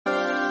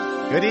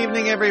Good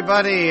evening,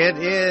 everybody. It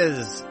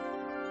is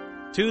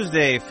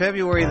Tuesday,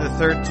 February the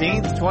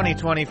 13th,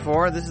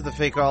 2024. This is the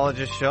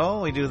Fakeologist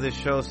Show. We do this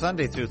show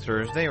Sunday through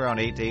Thursday around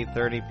 8 to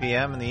 8:30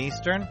 p.m. in the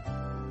Eastern.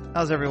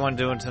 How's everyone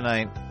doing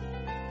tonight?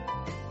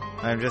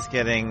 I'm just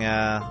getting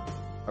a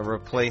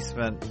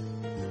replacement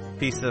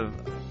piece of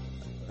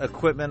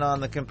equipment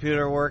on the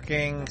computer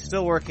working.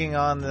 Still working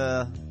on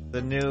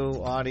the new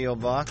audio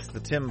box, the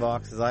Tim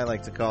box as I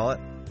like to call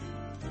it.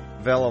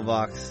 Velo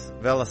box.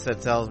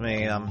 Veloset tells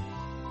me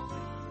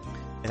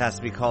it has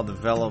to be called the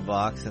Velo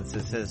box since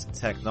this is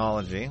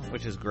technology,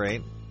 which is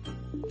great.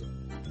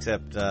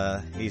 Except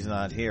he's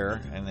not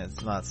here and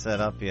it's not set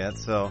up yet.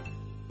 So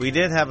we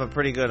did have a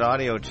pretty good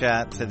audio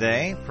chat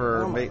today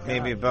for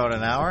maybe about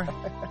an hour.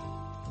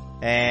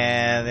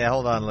 And yeah,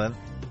 hold on, Lynn.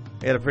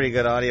 We had a pretty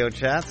good audio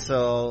chat,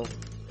 so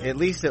at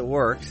least it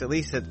works. At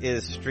least it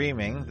is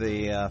streaming.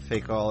 The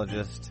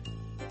Fakeologist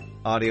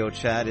audio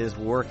chat is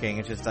working.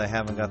 It's just I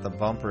haven't got the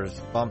bumpers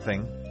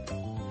bumping.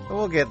 But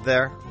we'll get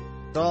there.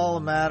 It's all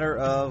a matter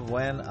of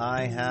when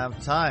I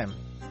have time.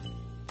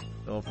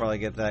 So we'll probably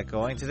get that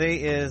going. Today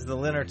is the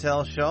Lynn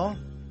Ertell Show.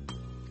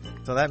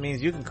 So that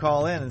means you can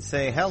call in and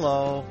say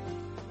hello,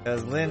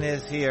 because Lynn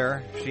is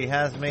here. She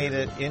has made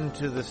it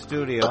into the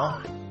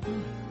studio.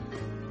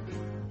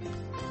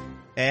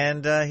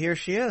 And here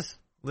she is.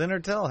 Lynn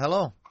Ertell,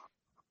 hello.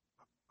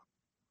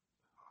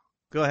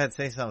 Go ahead,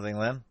 say something,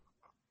 Lynn.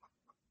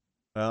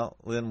 Well,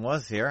 Lynn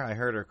was here. I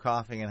heard her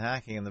coughing and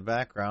hacking in the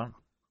background.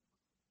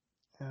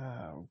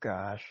 Oh,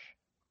 gosh.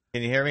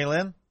 Can you hear me,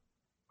 Lynn?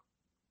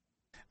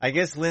 I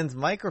guess Lynn's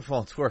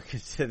microphone's working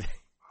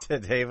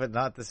today, but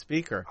not the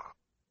speaker.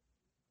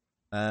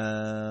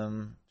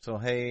 So,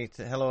 hey,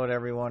 hello to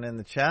everyone in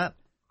the chat.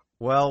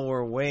 While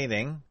we're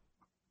waiting,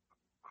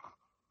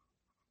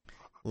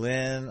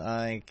 Lynn,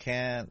 I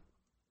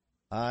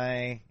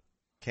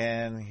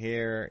can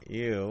hear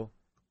you.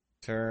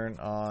 Turn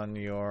on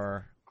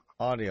your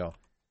audio.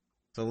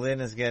 So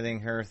Lynn is getting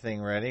her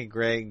thing ready.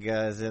 Greg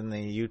is in the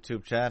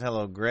YouTube chat.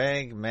 Hello,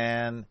 Greg.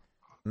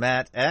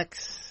 Matt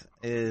X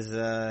is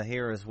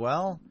here as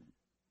well.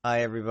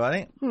 Hi,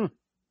 everybody.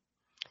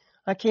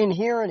 I can't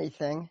hear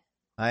anything.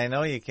 I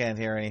know you can't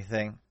hear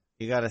anything.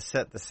 You got to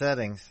set the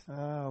settings.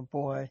 Oh,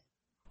 boy.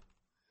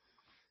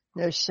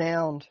 No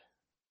sound.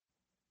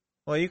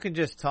 Well, you can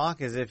just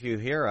talk as if you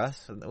hear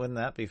us. Wouldn't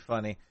that be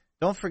funny?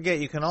 Don't forget,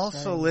 you can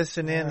also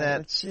listen in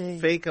at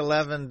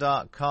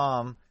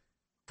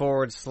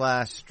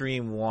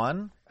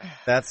FAK11.com/stream1.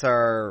 That's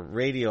our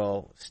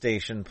radio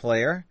station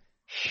player.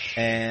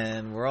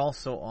 And we're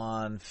also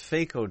on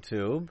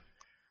FAKOTube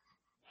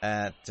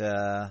at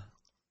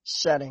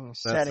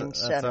settings.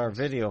 That's our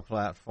video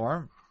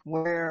platform.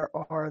 Where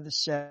are the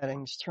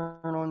settings? Turn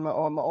on my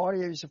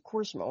audios. Of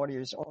course my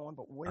audio's on,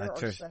 but where are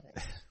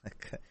settings?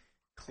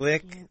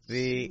 Click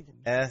the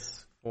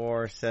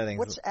S4 settings.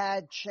 What's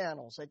add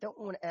channels? I don't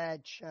want to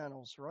add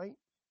channels, right?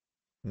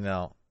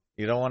 No,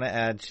 you don't want to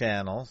add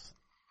channels.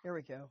 Here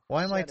we go.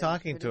 Why am settings, I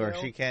talking video, to her?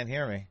 She can't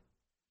hear me.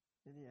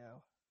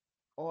 Video.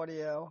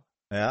 Audio.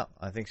 Yeah,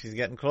 I think she's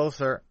getting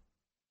closer.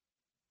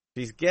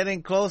 She's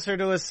getting closer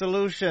to a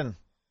solution.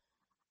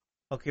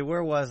 Okay,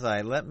 where was I?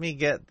 Let me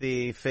get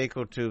the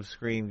FAKOTube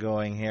screen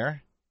going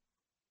here.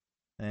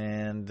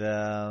 And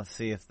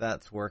see if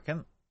that's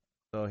working.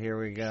 So here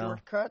we go.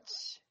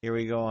 Shortcuts. Here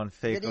we go on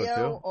FAKOTube.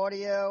 Video,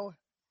 audio,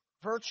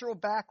 virtual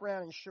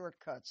background, and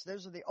shortcuts.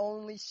 Those are the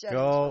only settings.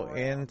 Go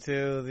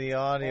into the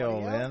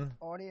audio, Lynn.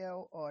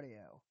 Audio.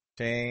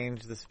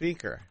 Change the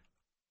speaker.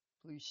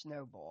 Blue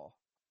snowball.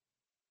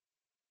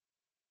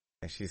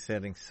 She's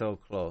sitting so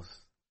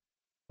close.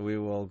 We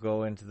will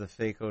go into the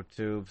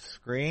FAKOTube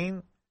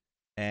screen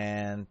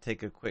and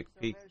take a quick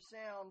peek.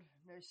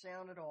 No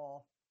sound at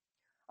all.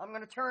 I'm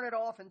going to turn it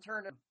off and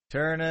turn it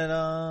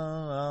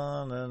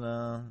on and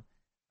on.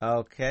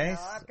 Okay.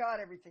 Now, I've got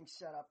everything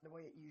set up the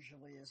way it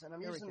usually is, and I'm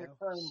using the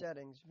current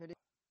settings. Video,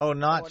 oh,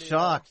 not audio,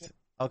 shocked.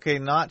 Okay,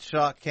 not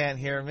shocked can't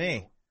hear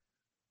me.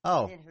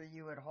 Oh. I can't hear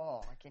you at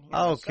all. I can hear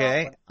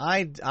okay.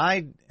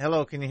 myself,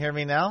 hello, can you hear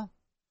me now?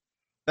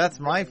 That's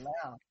my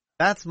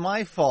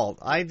fault.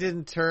 I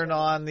didn't turn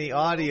on the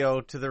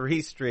audio to the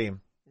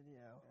restream.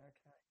 Video.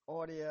 Okay.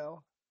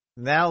 Audio.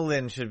 Now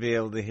Lynn should be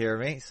able to hear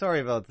me.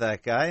 Sorry about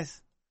that,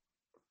 guys.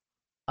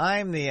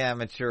 I'm the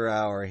amateur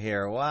hour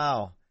here.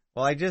 Wow.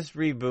 Well, I just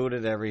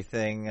rebooted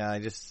everything. I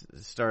just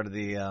started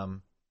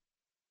the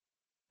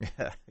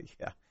yeah,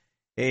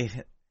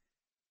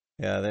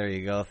 there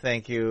you go.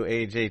 Thank you,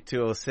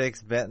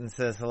 AJ206. Benton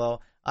says hello.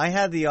 I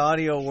had the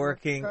audio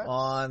working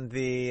on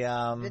the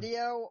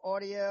video,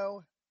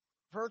 audio,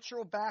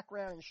 virtual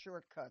background, and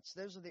shortcuts.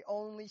 Those are the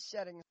only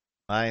settings.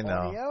 I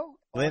know.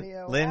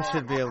 Audio. Lynn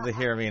should be able to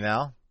hear me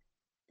now.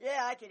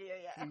 Yeah, I can hear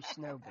you. Blue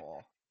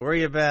snowball. Where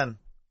you been?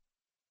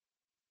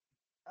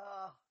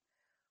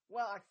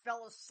 Well, I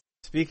fell asleep.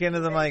 Speak into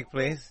the mic,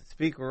 please.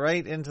 Speak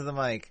right into the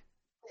mic.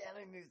 Yeah,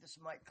 let me move this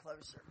mic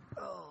closer.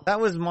 Oh. That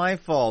was my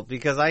fault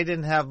because I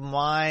didn't have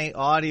my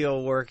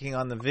audio working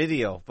on the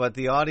video, but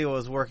the audio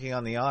was working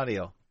on the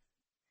audio.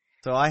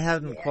 So I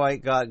hadn't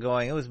quite got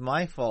going. It was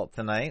my fault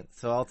tonight,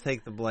 so I'll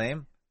take the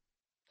blame.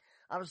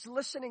 I was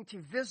listening to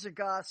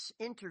Visigoth's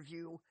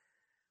interview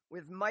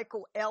with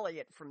Michael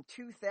Elliott from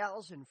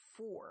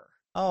 2004.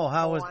 Oh,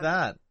 how was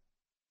that?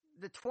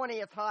 The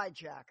 20th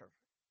hijacker,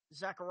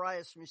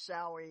 Zacharias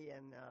Moussaoui,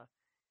 and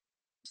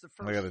it's the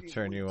first I got to few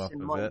turn you weeks up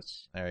and a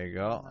months. bit. There you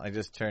go. I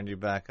just turned you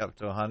back up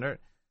to 100.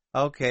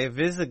 Okay,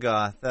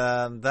 Visigoth.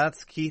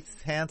 That's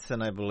Keith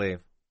Hansen, I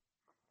believe.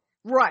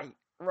 Right.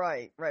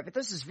 But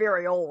this is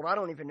very old. I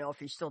don't even know if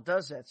he still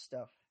does that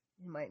stuff.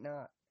 He might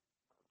not.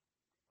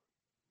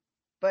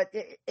 But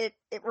it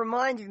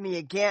reminded me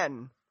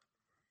again,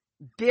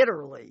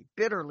 bitterly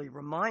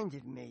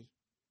reminded me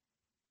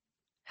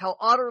how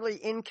utterly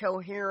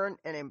incoherent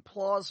and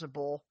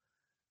implausible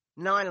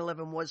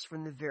 9/11 was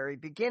from the very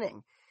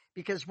beginning.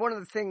 Because one of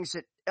the things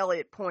that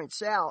Elliot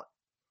points out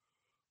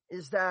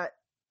is that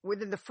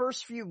within the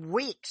first few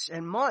weeks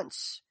and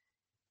months,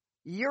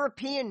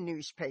 European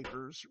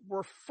newspapers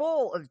were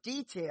full of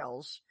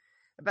details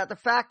about the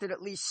fact that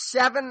at least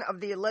 7 of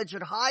the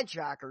alleged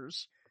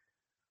hijackers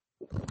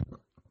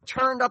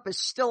turned up as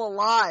still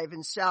alive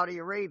in Saudi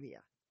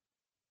Arabia.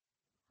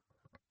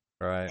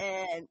 Right.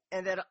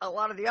 And that a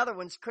lot of the other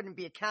ones couldn't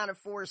be accounted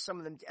for. Some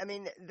of them, I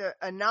mean, the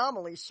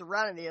anomalies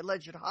surrounding the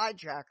alleged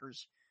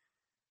hijackers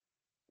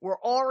were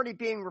already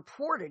being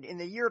reported in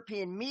the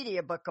European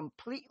media, but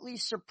completely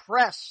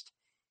suppressed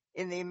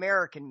in the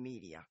American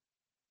media.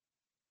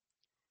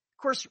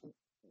 Of course,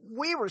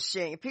 we were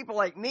seeing, people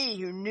like me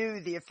who knew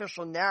the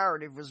official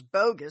narrative was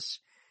bogus,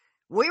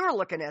 we were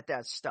looking at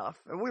that stuff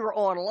and we were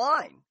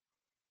online.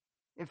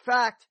 In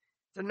fact,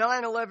 the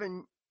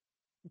 9/11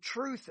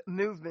 truth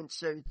movement,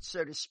 so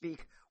to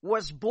speak,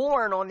 was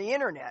born on the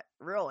internet,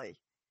 really.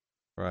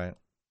 Right.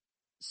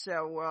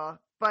 So,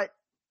 but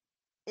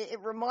it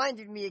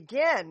reminded me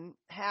again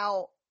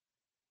how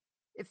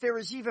if there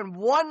was even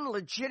one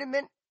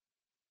legitimate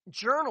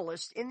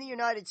journalist in the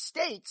United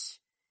States,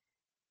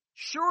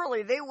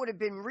 surely they would have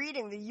been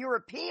reading the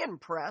European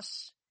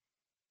press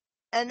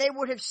and they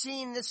would have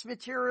seen this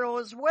material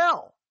as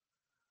well.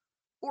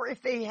 Or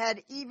if they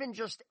had even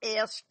just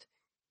asked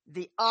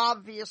the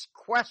obvious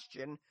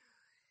question,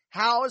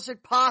 how is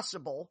it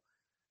possible?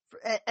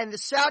 And the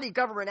Saudi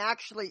government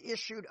actually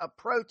issued a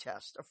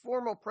protest, a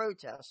formal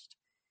protest,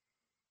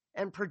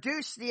 and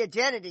produced the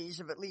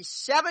identities of at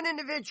least 7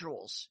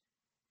 individuals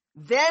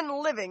then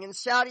living in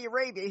Saudi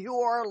Arabia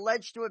who are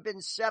alleged to have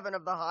been 7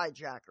 of the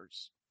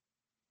hijackers,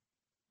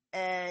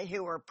 and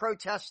who are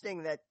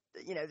protesting that,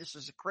 this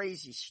was a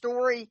crazy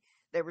story.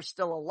 They were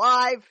still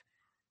alive.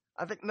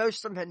 I think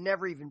most of them had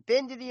never even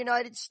been to the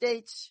United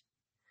States.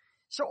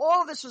 So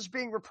all of this was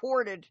being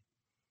reported,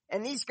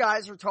 and these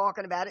guys were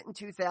talking about it in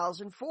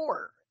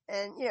 2004.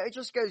 And, it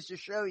just goes to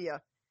show you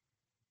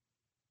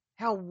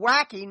how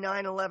wacky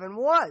 9/11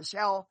 was,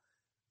 how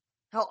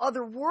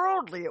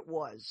otherworldly it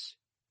was.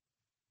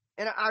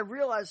 And I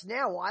realize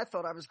now I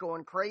thought I was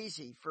going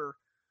crazy for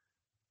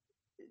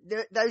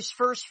those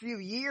first few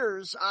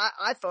years.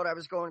 I thought I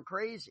was going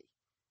crazy.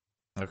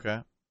 Okay.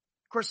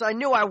 Of course, I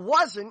knew I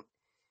wasn't,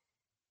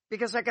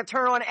 because I could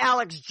turn on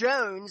Alex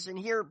Jones and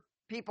hear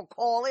people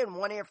call in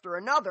one after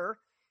another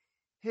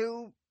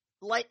who,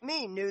 like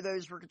me, knew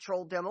those were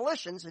controlled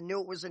demolitions and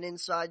knew it was an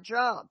inside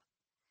job,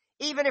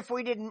 even if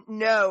we didn't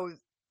know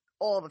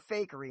all the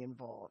fakery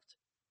involved.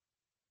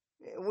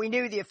 We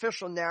knew the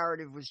official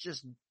narrative was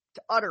just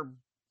utter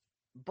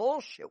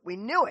bullshit. We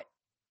knew it.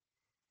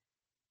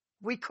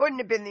 We couldn't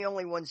have been the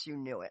only ones who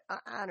knew it.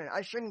 I don't know.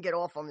 I shouldn't get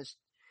off on this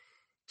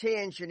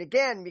tangent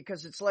again,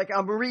 because it's like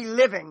I'm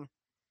reliving,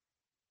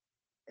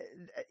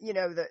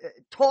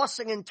 the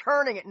tossing and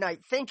turning at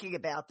night thinking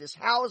about this.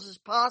 How is this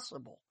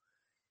possible?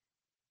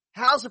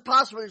 How is it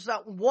possible there's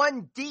not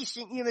one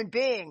decent human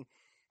being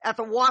at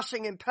the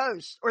Washington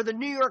Post or the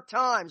New York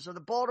Times or the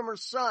Baltimore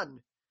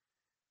Sun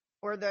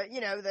or the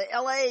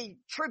LA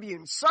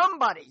Tribune,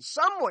 somebody,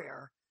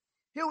 somewhere,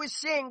 who is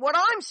seeing what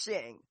I'm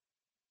seeing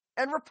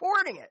and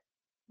reporting it?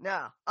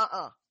 No,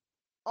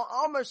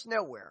 almost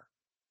nowhere.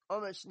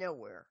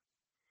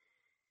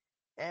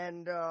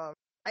 And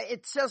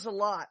it says a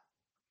lot.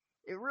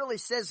 It really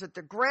says that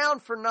the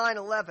ground for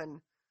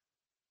 9/11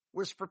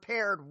 was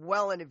prepared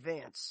well in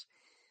advance.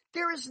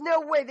 There is no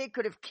way they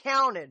could have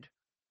counted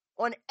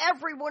on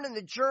everyone in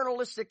the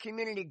journalistic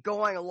community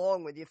going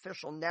along with the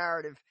official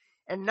narrative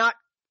and not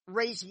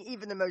raising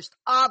even the most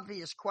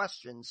obvious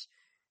questions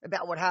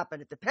about what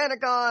happened at the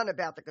Pentagon,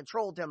 about the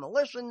controlled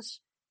demolitions.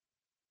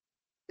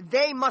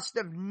 They must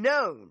have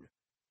known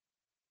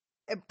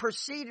and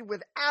proceeded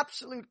with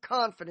absolute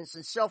confidence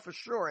and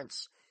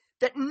self-assurance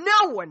that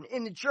no one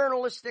in the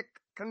journalistic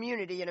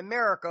community in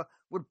America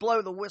would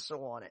blow the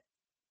whistle on it.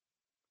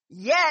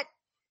 Yet,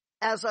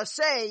 as I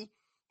say,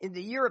 in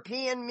the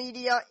European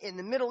media, in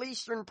the Middle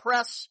Eastern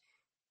press,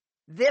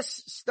 this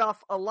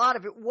stuff, a lot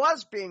of it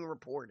was being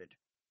reported.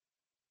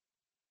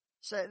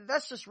 So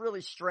that's just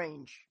really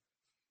strange.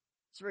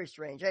 It's very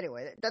strange.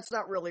 Anyway, that's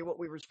not really what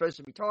we were supposed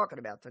to be talking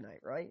about tonight,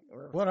 right?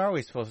 What are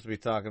we supposed to be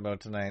talking about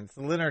tonight? It's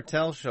the Lynn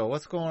Ertell show.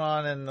 What's going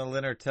on in the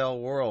Lynn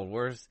Ertell world?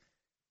 What's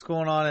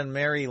going on in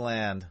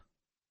Maryland?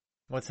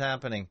 What's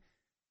happening?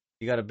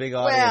 You got a big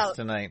audience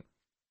tonight.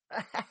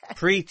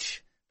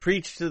 Preach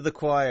to the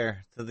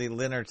choir, to the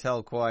Lynn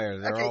Ertell choir.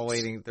 They're Okay. all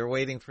waiting. They're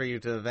waiting for you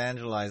to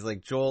evangelize,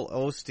 like Joel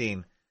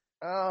Osteen.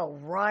 Oh,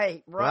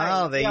 right.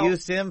 Wow, they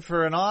used him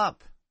for an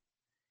op.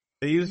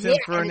 They used him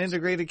for an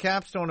integrated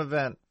capstone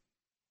event.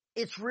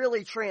 It's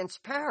really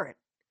transparent.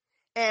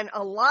 And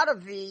a lot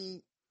of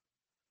the,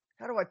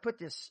 how do I put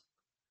this?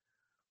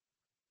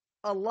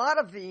 A lot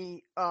of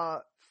the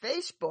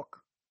Facebook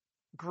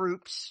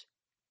groups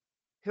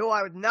who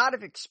I would not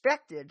have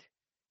expected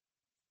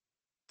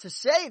to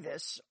say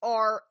this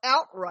are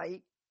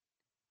outright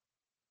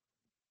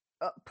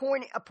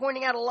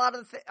pointing out a lot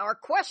of are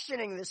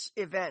questioning this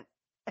event.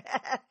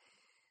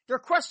 They're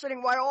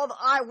questioning why all the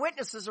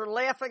eyewitnesses are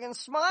laughing and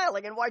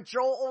smiling and why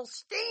Joel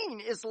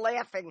Osteen is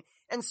laughing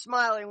and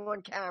smiling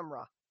on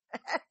camera.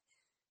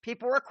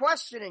 People are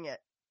questioning it.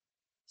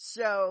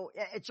 So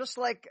it's just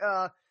like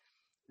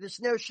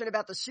this notion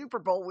about the Super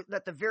Bowl,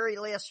 that the very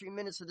last few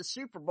minutes of the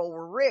Super Bowl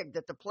were rigged,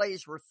 that the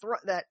plays were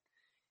that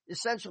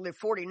essentially the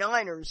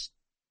 49ers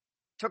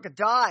took a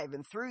dive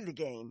and threw the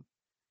game.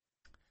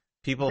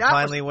 People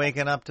finally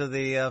waking up to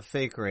the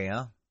fakery,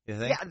 huh? You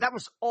think? Yeah, that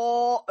was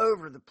all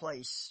over the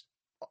place.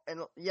 And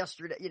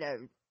yesterday,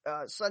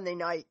 Sunday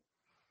night,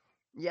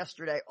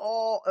 yesterday,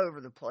 all over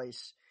the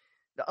place.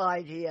 The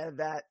idea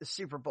that the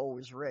Super Bowl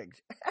was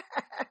rigged.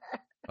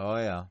 Oh,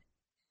 yeah.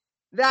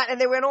 That, and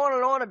they went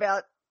on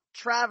about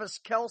Travis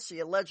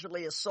Kelce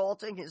allegedly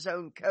assaulting his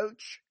own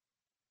coach.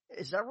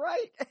 Is that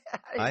right?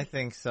 I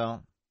think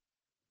so.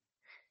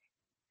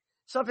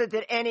 Something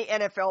that any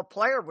NFL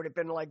player would have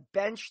been like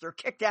benched or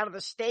kicked out of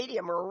the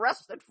stadium or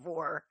arrested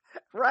for,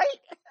 right?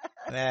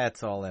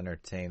 That's all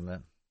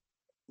entertainment.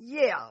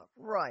 Yeah,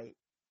 right.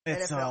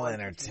 It's NFL all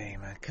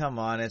entertainment. Come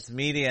on, it's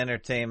media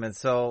entertainment.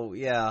 So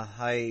yeah,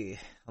 I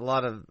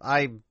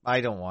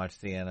don't watch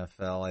the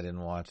NFL. I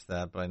didn't watch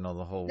that, but I know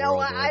the whole world. No,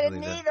 I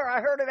didn't either.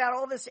 I heard about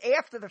all this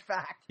after the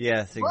fact.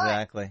 Yes,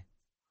 exactly.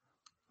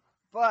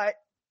 But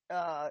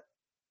I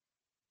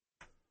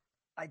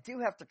do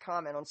have to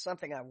comment on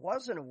something I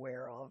wasn't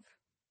aware of.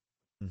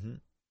 Mm-hmm.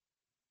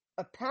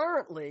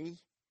 Apparently,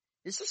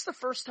 is this the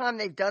first time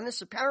they've done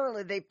this?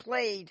 Apparently, they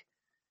played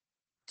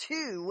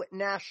 2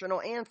 national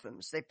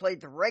anthems. They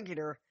played the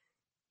regular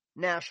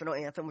national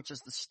anthem, which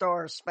is the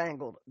Star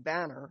Spangled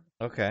Banner.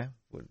 Okay.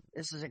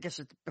 This is, I guess,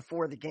 it's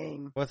before the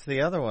game. What's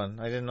the other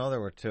one? I didn't know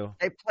there were 2.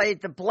 They played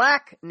the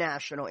Black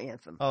national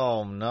anthem.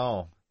 Oh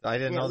no, I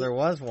didn't know there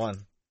was one.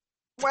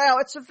 Well,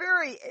 it's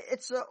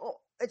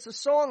a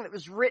song that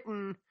was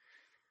written,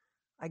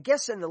 I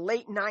guess, in the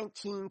late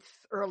 19th,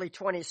 early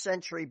 20th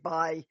century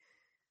by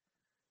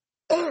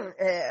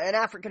an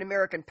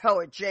African-American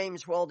poet,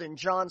 James Weldon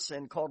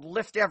Johnson, called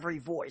Lift Every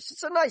Voice.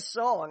 It's a nice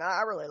song.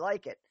 I really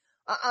like it.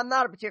 I'm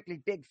not a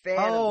particularly big fan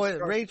of Oh,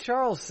 Ray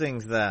Charles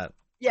sings that.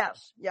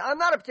 Yes. Yeah, I'm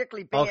not a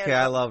particularly big fan. Okay,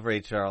 I love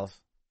Ray Charles.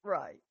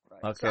 Right.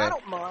 Okay. So I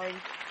don't mind.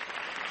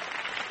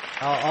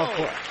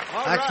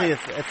 Actually,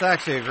 it's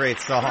actually a great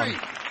song.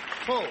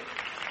 3, 4.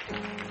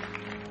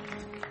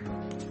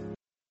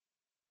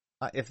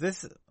 If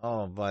this,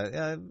 oh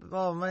man,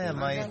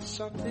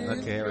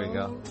 okay, here we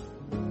go.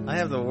 I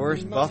have the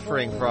worst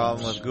buffering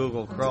problem with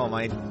Google Chrome.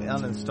 I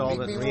uninstalled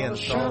it,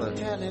 reinstalled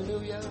it.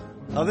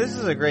 Oh, this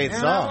is a great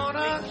song.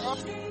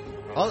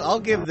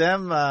 I'll give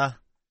them,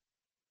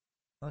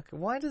 look,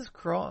 why does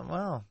Chrome,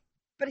 well.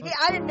 But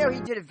I didn't know he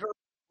did a version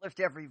of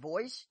Lift Every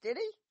Voice, did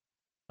he?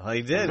 Well,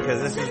 he did,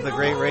 because this is the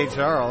great Ray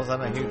Charles.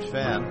 I'm a huge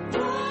fan.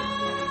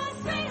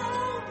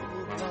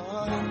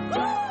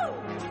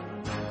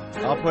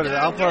 I'll put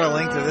a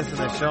link to this in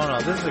the show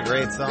notes. This is a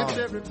great song.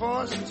 Every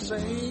voice and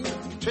sing,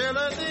 till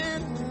it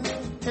in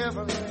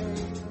heaven,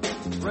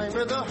 ring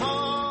with the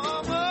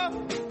harbor.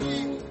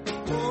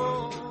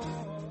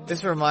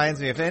 This reminds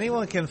me, if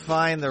anyone can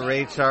find the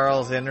Ray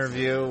Charles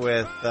interview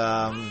with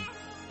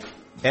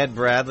Ed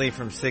Bradley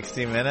from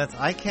 60 Minutes,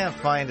 I can't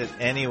find it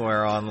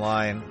anywhere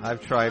online.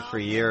 I've tried for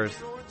years.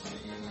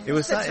 It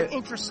was said some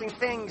interesting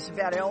things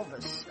about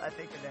Elvis, I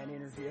think, in that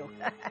interview.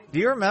 Do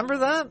you remember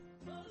that?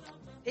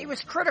 He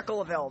was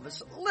critical of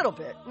Elvis a little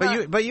bit.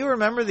 But you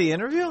remember the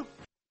interview?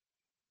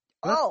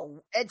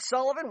 Oh, Ed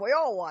Sullivan? We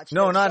all watched.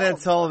 No, not Ed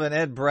Sullivan.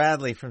 Ed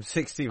Bradley from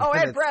 60 Minutes. Oh,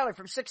 Ed Bradley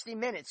from 60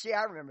 Minutes. Yeah,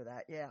 I remember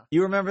that. Yeah.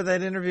 You remember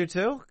that interview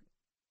too?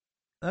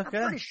 Okay.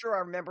 I'm pretty sure I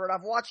remember it.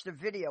 I've watched a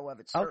video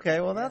of it.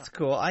 Okay, well, that's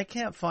cool. I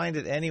can't find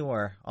it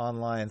anywhere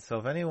online, so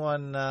if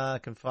anyone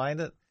can find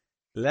it,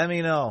 let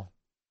me know.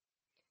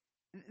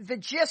 The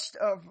gist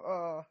of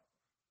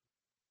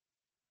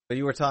But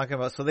you were talking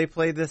about, so they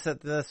played this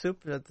at the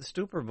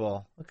Super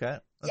Bowl. Okay.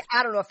 Yeah,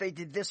 I don't know if they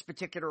did this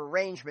particular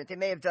arrangement. They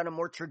may have done a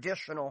more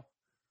traditional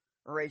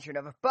arrangement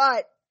of it,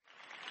 but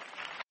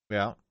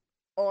yeah,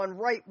 on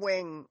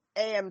right-wing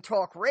AM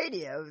talk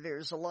radio,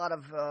 there's a lot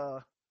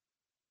of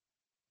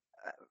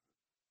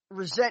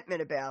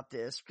resentment about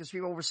this because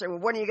people were saying,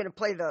 "Well, when are you going to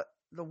play the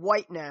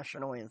white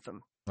national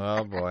anthem?"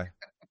 Oh boy,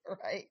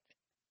 right?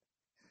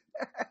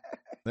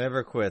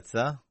 Never quits,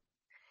 huh?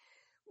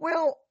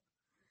 Well,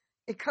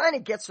 it kind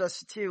of gets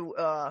us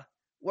to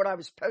what I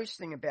was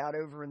posting about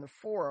over in the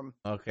forum.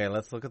 Okay,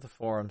 let's look at the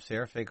forums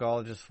here,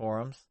 Fakeologist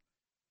forums.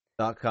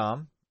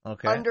 .com.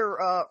 Okay. Under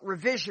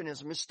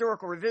revisionism,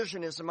 historical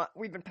revisionism,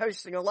 we've been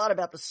posting a lot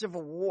about the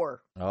Civil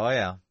War. Oh,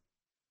 yeah.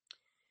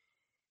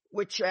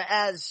 Which,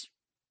 as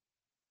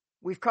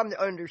we've come to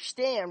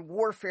understand,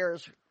 warfare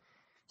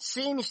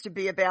seems to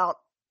be about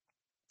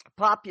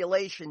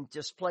population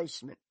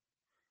displacement,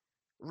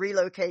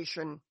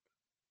 relocation,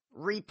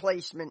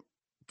 replacement,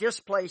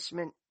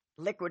 displacement,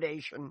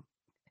 liquidation.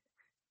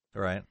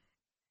 Right.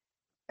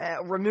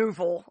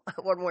 Removal,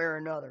 one way or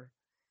another.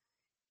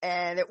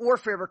 And that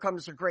warfare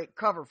becomes a great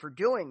cover for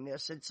doing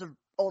this. It's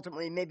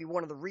ultimately maybe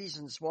one of the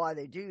reasons why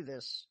they do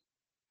this.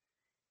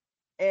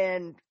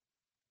 And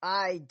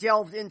I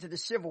delved into the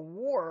Civil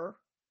War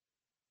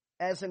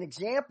as an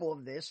example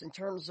of this in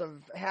terms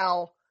of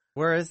how...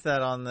 Where is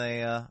that on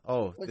the...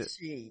 let's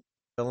see.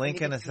 The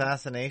Lincoln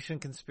assassination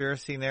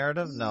conspiracy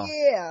narrative? No.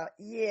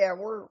 Yeah,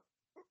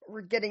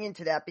 we're getting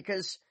into that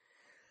because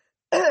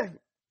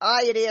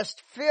I had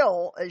asked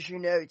Phil, as you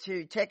know,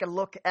 to take a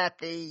look at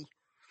the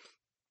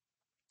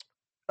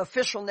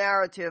official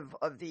narrative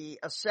of the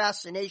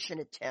assassination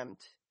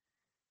attempt,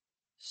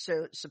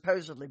 so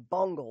supposedly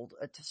bungled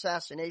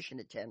assassination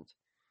attempt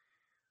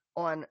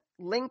on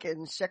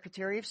Lincoln's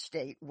Secretary of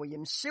State,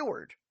 William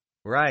Seward.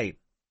 Right.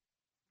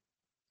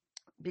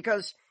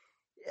 Because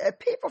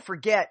people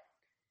forget,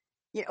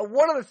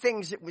 one of the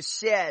things that was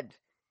said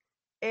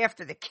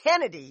after the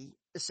Kennedy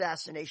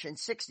assassination in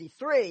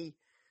 1963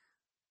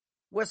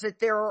 was that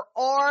there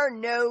are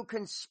no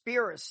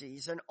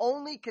conspiracies and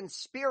only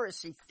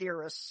conspiracy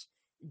theorists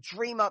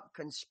dream up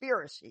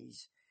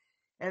conspiracies,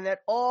 and that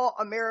all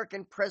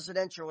American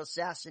presidential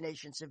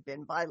assassinations have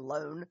been by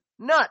lone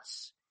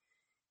nuts.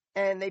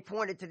 And they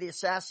pointed to the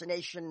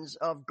assassinations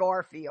of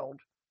Garfield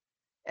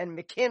and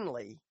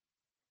McKinley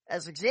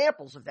as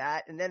examples of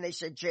that. And then they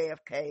said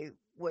JFK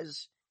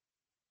was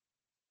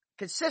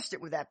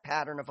consistent with that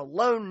pattern of a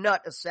lone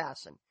nut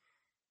assassin.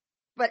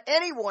 But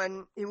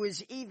anyone who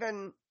was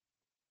even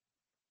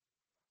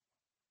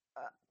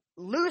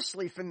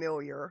loosely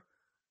familiar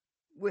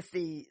with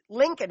the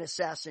Lincoln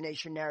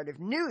assassination narrative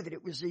knew that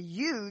it was a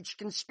huge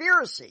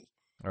conspiracy.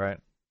 Right.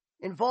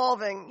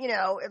 Involving,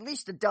 at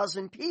least a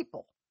dozen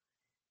people.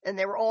 And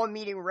they were all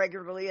meeting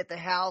regularly at the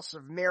house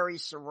of Mary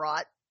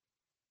Surratt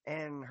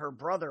and her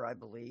brother, I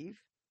believe,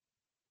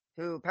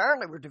 who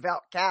apparently were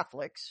devout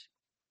Catholics.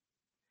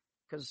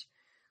 Because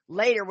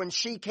later when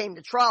she came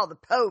to trial, the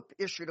Pope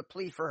issued a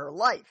plea for her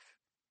life.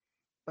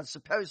 But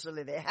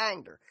supposedly they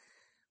hanged her.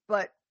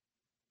 But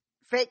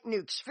Fake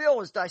Nukes Phil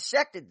has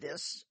dissected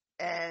this,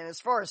 and as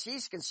far as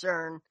he's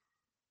concerned,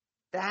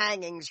 the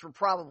hangings were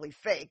probably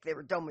fake. They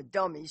were done with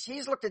dummies.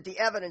 He's looked at the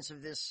evidence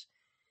of this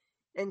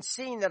and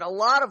seen that a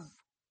lot of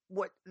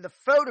what the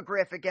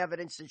photographic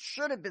evidence that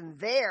should have been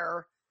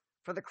there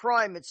for the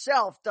crime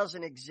itself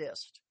doesn't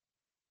exist.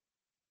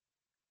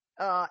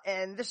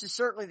 And this is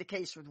certainly the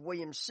case with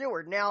William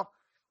Seward. Now,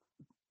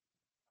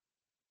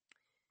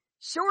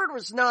 Seward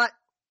was not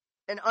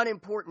an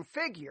unimportant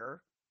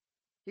figure.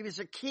 He was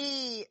a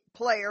key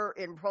player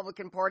in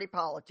Republican Party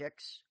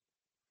politics.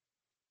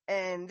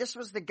 And this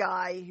was the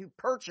guy who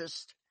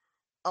purchased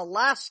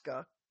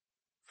Alaska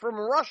from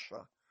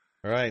Russia.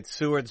 Right,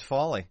 Seward's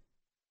Folly.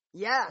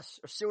 Yes,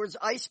 or Seward's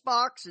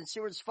Icebox and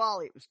Seward's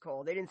Folly it was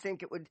called. They didn't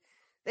think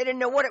they didn't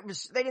know what it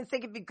was, they didn't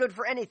think it'd be good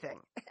for anything.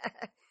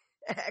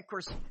 Of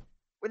course,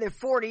 within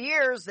 40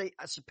 years,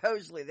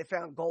 supposedly they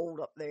found gold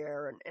up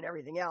there and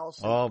everything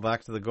else. Oh,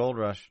 back to the gold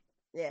rush.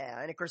 Yeah,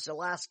 and of course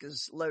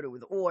Alaska's loaded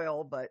with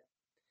oil, but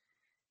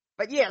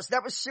yes,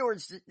 that was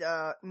Seward's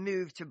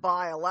move to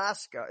buy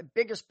Alaska.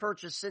 Biggest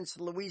purchase since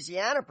the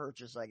Louisiana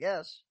purchase, I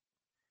guess.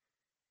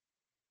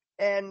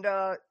 And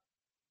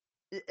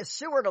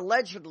Seward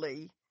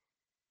allegedly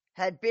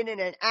had been in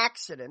an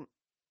accident.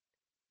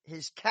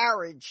 His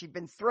carriage, he'd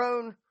been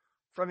thrown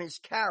from his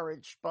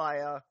carriage by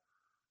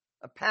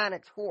a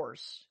panicked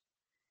horse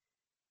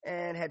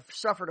and had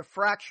suffered a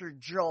fractured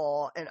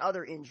jaw and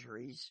other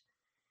injuries,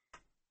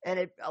 and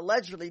had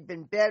allegedly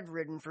been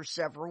bedridden for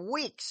several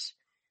weeks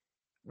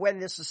when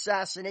this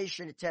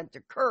assassination attempt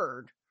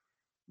occurred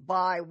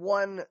by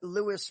one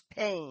Lewis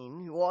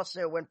Payne, who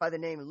also went by the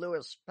name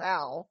Lewis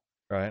Powell.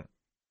 Right.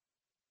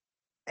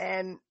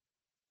 And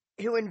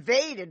who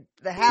invaded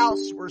the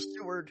house where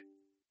Seward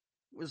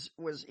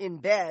was in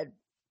bed.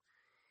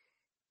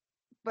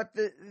 But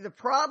the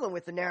problem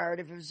with the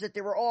narrative is that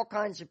there were all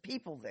kinds of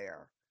people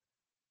there.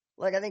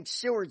 Like, I think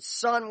Seward's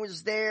son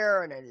was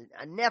there, and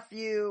a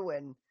nephew,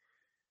 and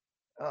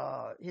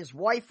his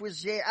wife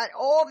was there.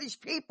 All these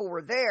people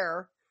were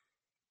there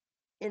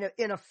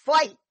in a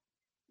fight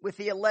with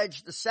the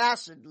alleged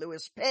assassin,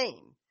 Lewis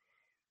Payne.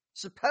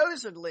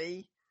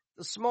 Supposedly,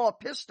 the small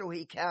pistol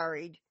he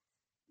carried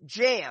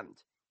jammed,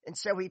 and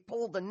so he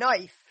pulled the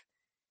knife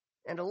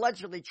and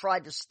allegedly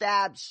tried to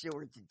stab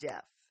Seward to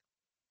death.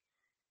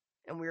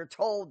 And we are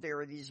told there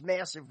are these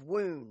massive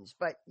wounds,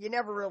 but you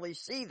never really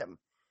see them.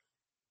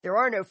 There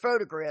are no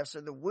photographs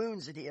of the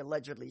wounds that he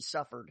allegedly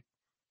suffered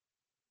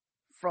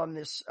from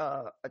this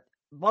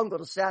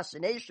bungled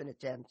assassination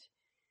attempt.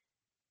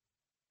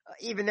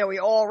 even though he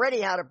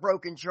already had a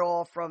broken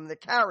jaw from the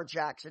carriage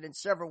accident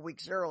several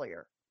weeks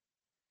earlier.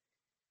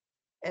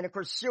 And of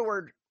course,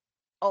 Seward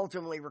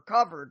ultimately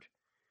recovered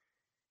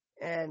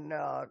and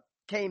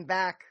came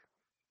back,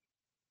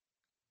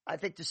 I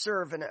think, to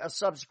serve in a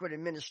subsequent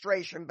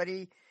administration, but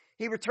he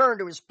returned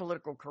to his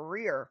political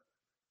career.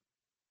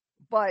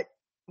 But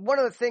one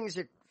of the things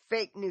that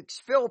Fake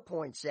Nukes Phil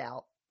points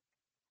out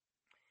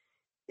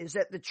is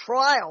that the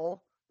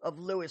trial of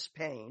Lewis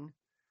Payne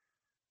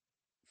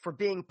for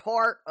being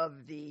part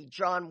of the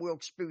John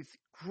Wilkes Booth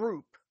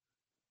group,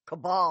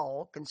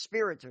 cabal,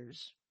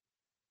 conspirators,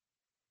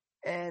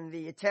 and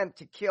the attempt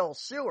to kill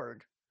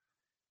Seward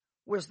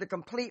was the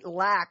complete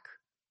lack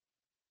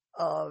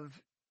of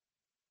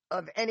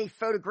any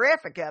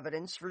photographic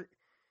evidence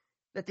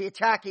that the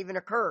attack even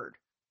occurred.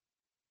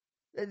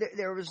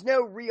 There was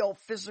no real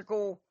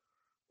physical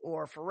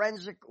or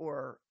forensic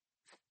or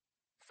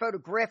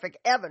photographic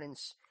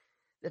evidence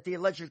that the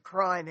alleged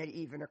crime had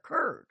even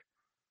occurred.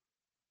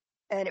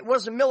 And it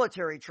was a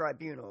military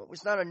tribunal. It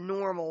was not a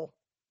normal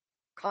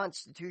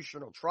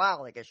constitutional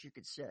trial, I guess you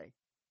could say.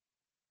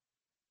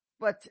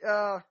 But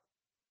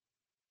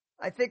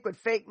I think what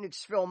Fake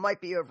Nukes Phil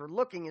might be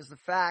overlooking is the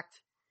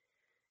fact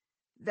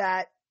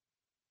that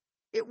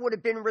it would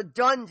have been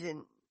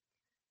redundant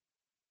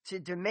to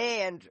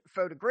demand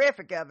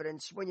photographic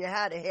evidence when you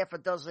had a half a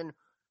dozen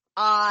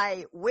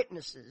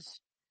eyewitnesses,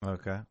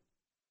 Okay.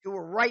 who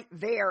were right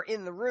there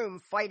in the room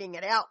fighting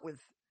it out with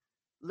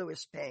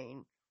Lewis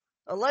Payne.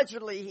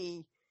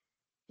 Allegedly,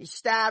 he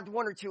stabbed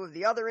one or two of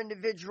the other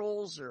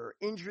individuals or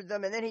injured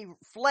them, and then he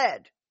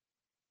fled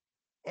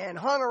and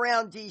hung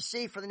around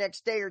D.C. for the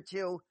next day or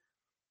two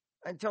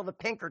until the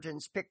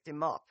Pinkertons picked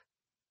him up.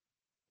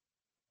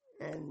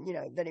 And,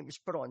 then he was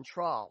put on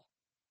trial.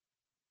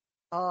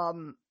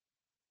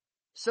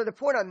 So the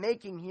point I'm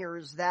making here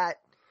is that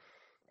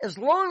as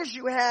long as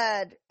you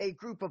had a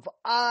group of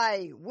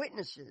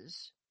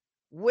eyewitnesses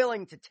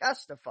willing to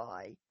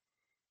testify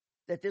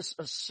that this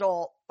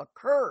assault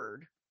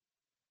occurred,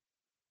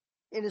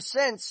 in a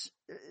sense,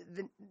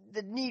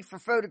 the need for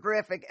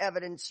photographic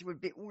evidence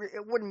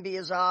wouldn't be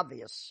as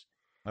obvious.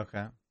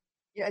 Okay.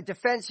 A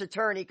defense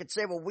attorney could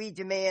say, well, we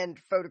demand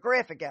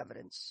photographic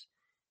evidence.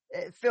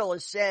 Phil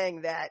is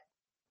saying that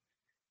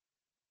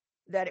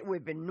it would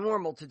have been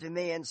normal to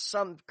demand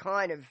some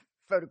kind of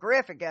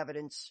photographic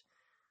evidence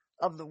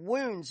of the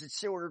wounds that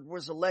Seward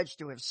was alleged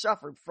to have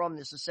suffered from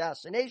this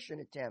assassination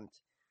attempt.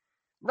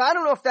 But I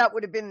don't know if that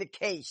would have been the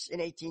case in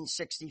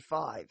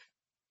 1865.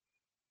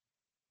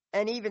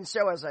 And even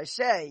so, as I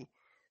say,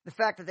 the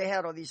fact that they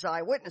had all these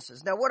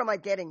eyewitnesses. Now, what am I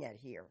getting at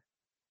here?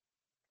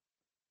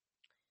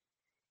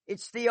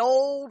 It's the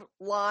old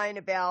line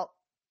about,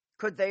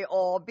 could they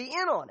all be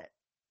in on it?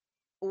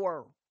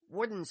 Or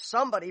wouldn't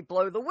somebody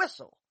blow the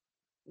whistle?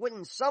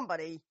 Wouldn't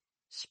somebody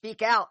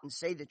speak out and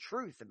say the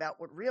truth about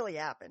what really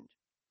happened?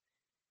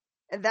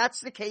 And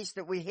that's the case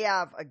that we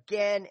have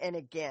again and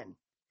again.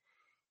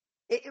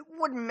 It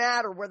wouldn't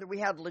matter whether we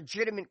had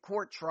legitimate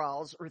court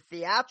trials or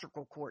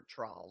theatrical court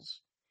trials.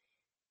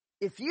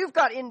 If you've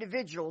got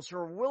individuals who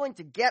are willing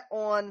to get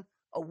on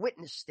a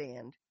witness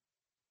stand,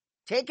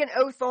 take an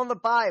oath on the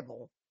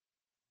Bible,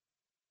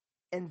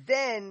 and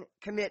then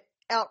commit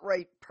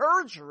outright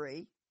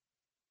perjury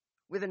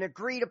with an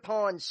agreed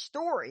upon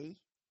story,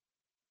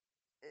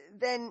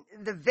 then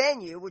the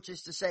venue, which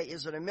is to say,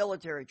 is it a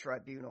military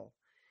tribunal?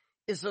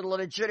 Is it a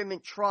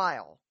legitimate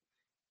trial?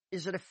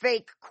 Is it a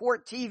fake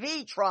court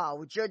TV trial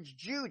with Judge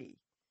Judy?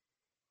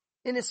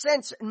 In a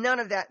sense, none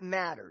of that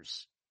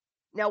matters.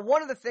 Now,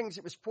 one of the things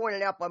that was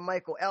pointed out by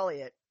Michael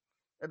Elliott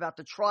about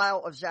the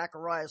trial of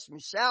Zacarias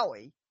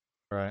Moussaoui,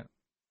 right,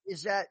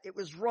 is that it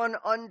was run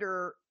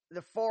under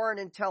the Foreign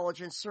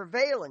Intelligence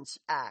Surveillance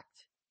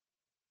Act.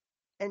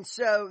 And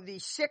so the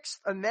Sixth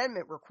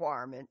Amendment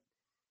requirement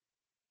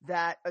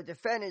that a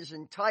defendant is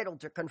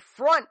entitled to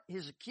confront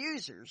his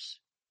accusers,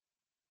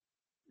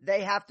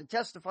 they have to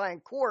testify in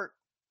court,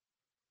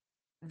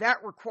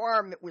 that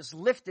requirement was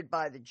lifted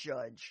by the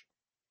judge.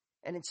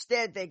 And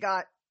instead they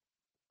got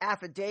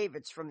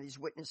affidavits from these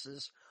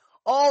witnesses,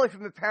 all of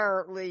whom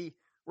apparently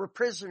were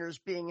prisoners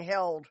being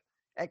held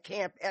at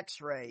Camp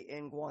X-Ray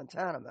in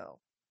Guantanamo.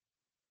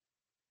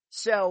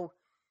 So,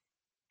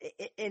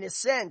 in a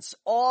sense,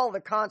 all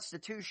the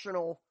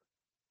constitutional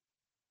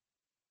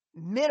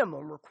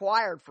minimum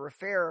required for a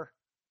fair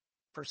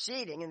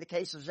proceeding in the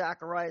case of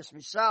Zacarias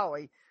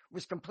Moussaoui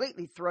was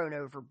completely thrown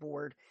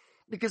overboard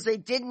because they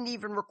didn't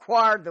even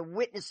require the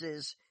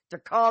witnesses to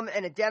come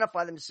and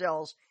identify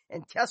themselves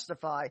and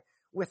testify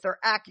with their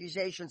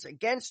accusations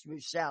against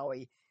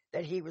Moussaoui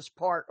that he was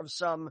part of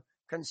some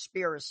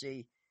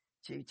conspiracy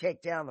to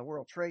take down the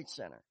World Trade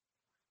Center.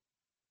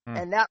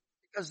 And that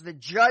because the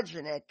judge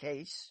in that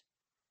case,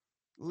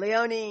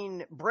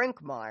 Leonine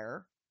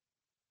Brinkmeyer,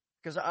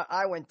 because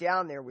I went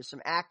down there with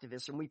some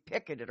activists and we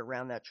picketed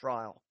around that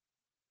trial.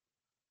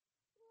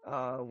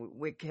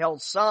 We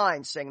held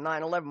signs saying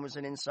 9/11 was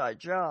an inside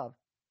job.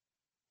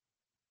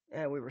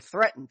 And we were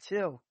threatened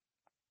too.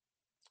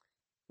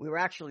 We were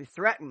actually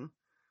threatened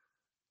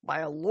by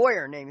a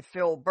lawyer named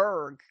Phil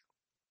Berg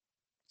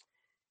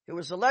who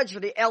was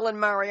allegedly Ellen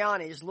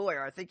Mariani's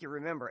lawyer. I think you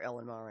remember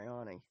Ellen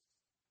Mariani.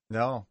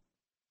 No.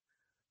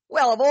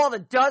 Well, of all the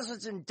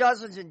dozens and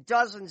dozens and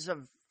dozens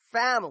of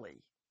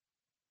family,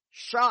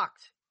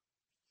 shocked,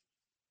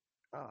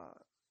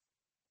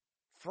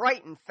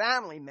 frightened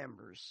family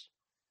members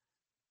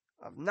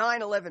of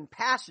 9/11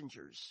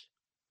 passengers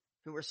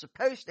who were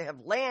supposed to have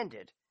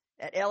landed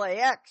at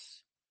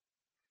LAX,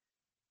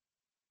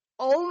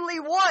 only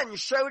one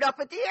showed up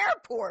at the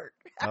airport.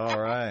 All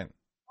right.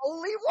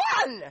 Only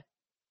one.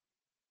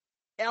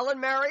 Ellen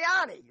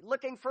Mariani,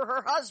 looking for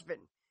her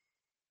husband,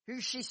 who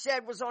she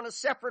said was on a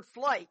separate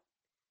flight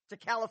to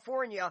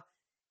California.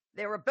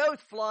 They were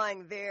both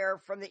flying there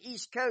from the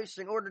East Coast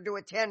in order to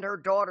attend her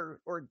daughter,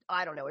 or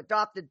I don't know,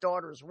 adopted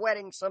daughter's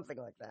wedding, something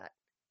like that.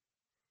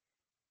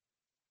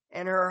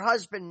 And her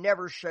husband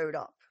never showed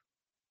up.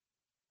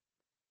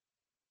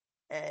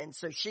 And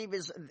so she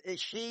was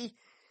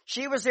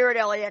there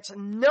at LAX,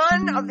 and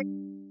none of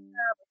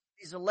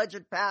these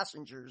alleged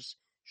passengers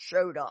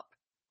showed up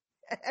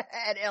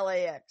at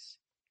LAX.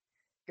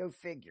 Go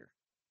figure.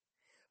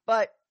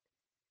 But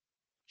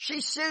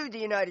she sued the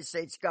United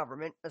States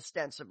government,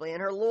 ostensibly,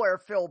 and her lawyer,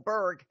 Phil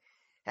Berg,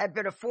 had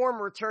been a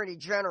former attorney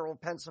general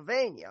of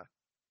Pennsylvania.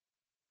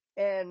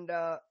 And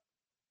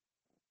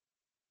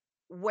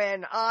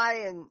when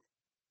I and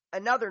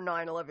another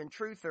 9/11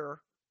 truther,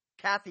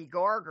 Kathy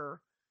Garger,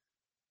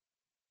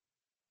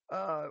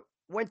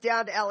 went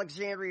down to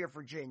Alexandria,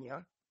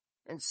 Virginia,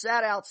 and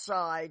sat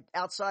outside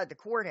the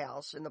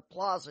courthouse in the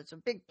plaza. It's a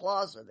big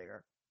plaza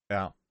there.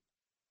 Yeah.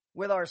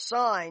 With our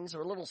signs,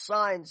 or little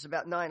signs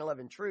about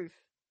 9/11 truth.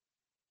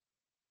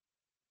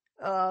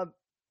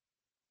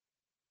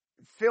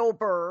 Phil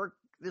Berg,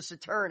 this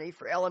attorney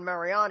for Ellen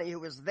Mariani, who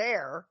was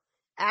there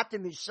at the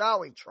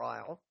Moussaoui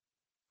trial.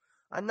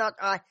 I'm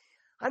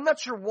not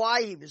sure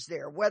why he was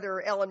there,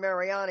 whether Ellen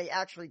Mariani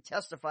actually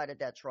testified at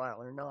that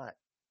trial or not.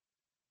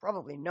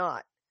 Probably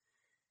not.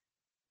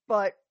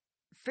 But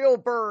Phil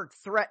Berg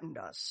threatened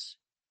us.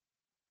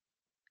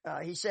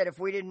 He said if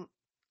we didn't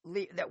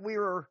leave, that we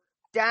were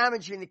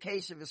damaging the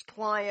case of his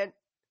client,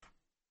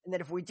 and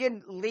that if we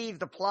didn't leave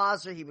the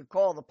plaza, he would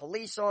call the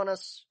police on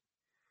us.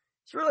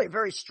 It's really a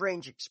very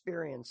strange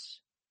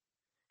experience.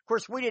 Of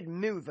course, we didn't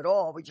move at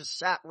all. We just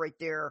sat right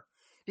there.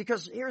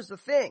 Because here's the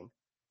thing.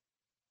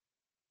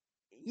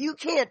 You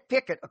can't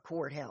picket a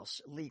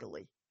courthouse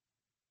legally.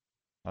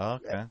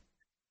 Okay.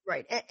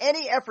 Right.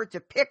 Any effort to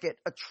picket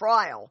a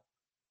trial,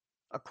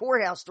 a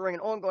courthouse during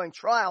an ongoing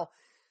trial,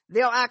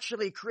 they'll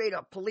actually create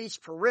a police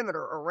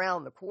perimeter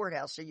around the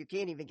courthouse so you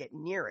can't even get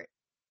near it.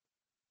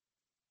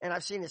 And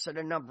I've seen this at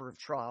a number of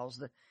trials.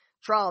 The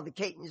trial of the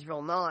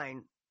Catonsville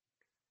 9,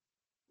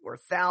 where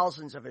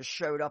thousands of us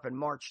showed up and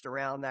marched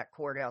around that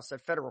courthouse,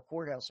 that federal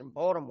courthouse in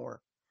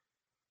Baltimore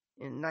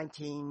in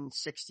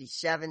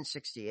 1967,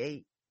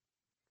 68.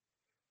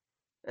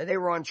 They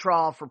were on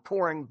trial for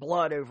pouring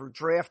blood over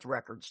draft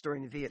records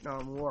during the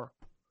Vietnam War.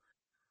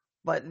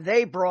 But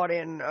they brought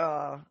in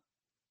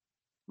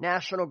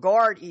National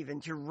Guard even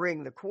to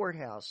ring the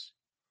courthouse.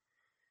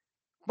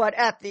 But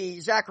at the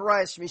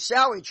Zacharias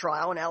Moussaoui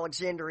trial in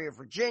Alexandria,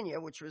 Virginia,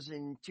 which was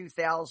in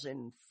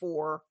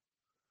 2004,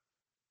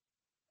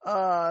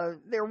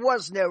 there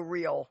was no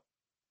real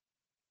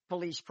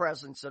police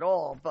presence at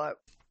all, but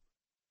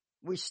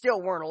we still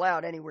weren't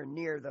allowed anywhere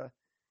near the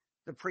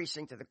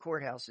precinct of the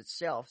courthouse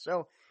itself.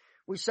 So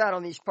we sat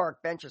on these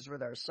park benches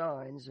with our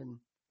signs. And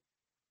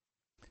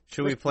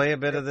should we play a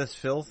bit of this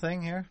Phil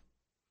thing here?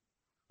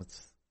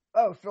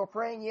 Oh, Phil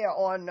Crane, yeah,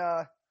 on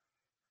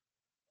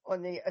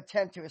the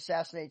attempt to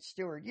assassinate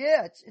Stewart.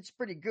 Yeah, it's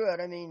pretty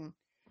good. I mean,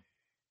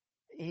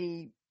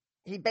 he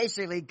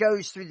basically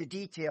goes through the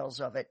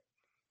details of it.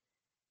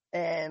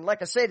 And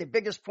like I say, the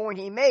biggest point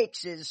he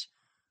makes is,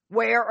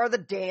 where are the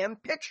damn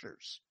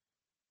pictures?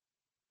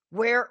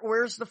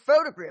 Where's the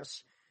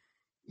photographs?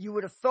 You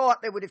would have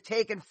thought they would have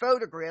taken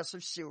photographs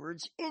of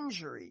Seward's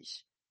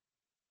injuries.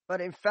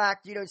 But in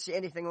fact, you don't see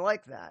anything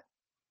like that.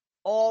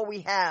 All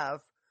we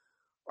have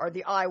are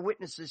the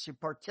eyewitnesses who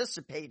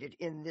participated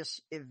in this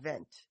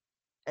event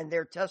and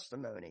their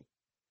testimony.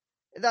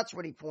 And that's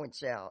what he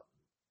points out.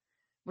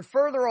 But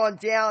further on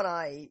down,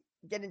 I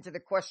get into the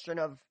question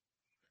of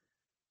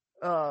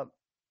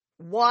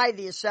why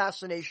the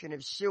assassination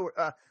of Seward,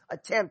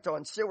 attempt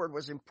on Seward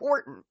was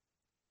important.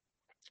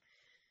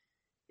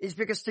 Is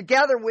because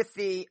together with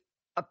the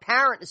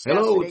apparent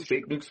assassination... Hello, it's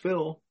Fake Nukes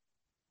Phil,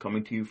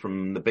 coming to you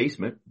from the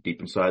basement,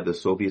 deep inside the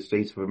Soviet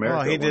States of America.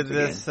 Well, he did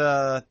this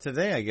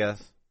today, I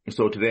guess.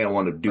 So today I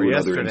want to do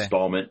another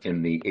installment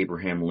in the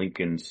Abraham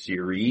Lincoln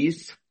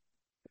series.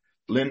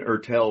 Lynn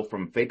Ertell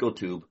from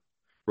FAK839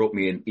 wrote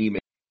me an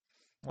email.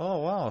 Oh,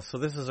 wow. So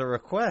this is a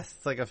request.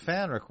 It's like a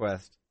fan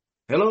request.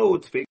 Hello,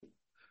 it's Fake.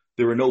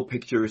 There were no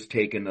pictures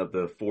taken of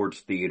the Ford's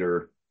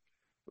Theater.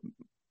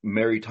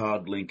 Mary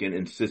Todd Lincoln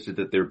insisted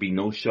that there be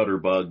no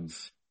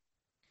shutterbugs.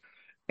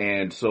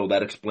 And so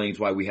that explains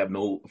why we have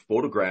no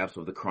photographs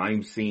of the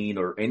crime scene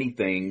or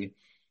anything.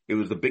 It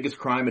was the biggest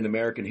crime in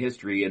American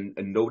history,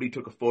 and nobody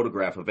took a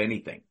photograph of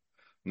anything.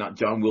 Not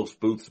John Wilkes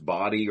Booth's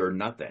body or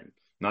nothing.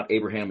 Not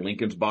Abraham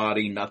Lincoln's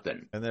body,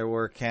 nothing. And there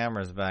were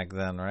cameras back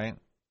then, right?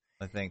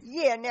 I think.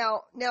 Yeah,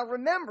 now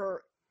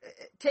remember,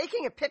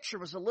 taking a picture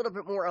was a little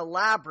bit more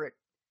elaborate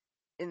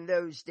in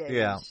those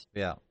days.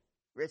 Yeah.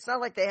 It's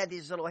not like they had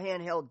these little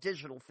handheld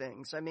digital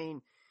things. I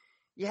mean,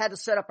 you had to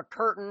set up a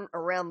curtain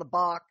around the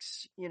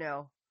box, you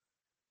know.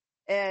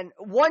 And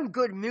one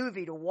good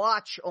movie to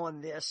watch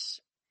on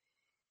this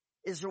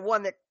is the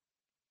one that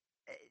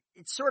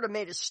it sort of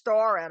made a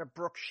star out of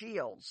Brooke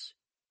Shields.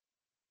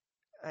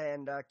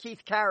 And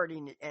Keith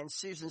Carradine and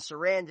Susan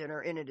Sarandon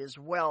are in it as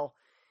well.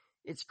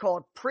 It's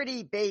called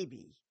Pretty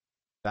Baby.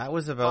 That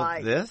was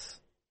about this?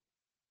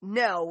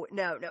 No.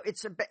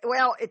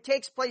 It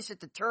takes place at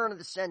the turn of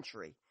the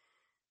century.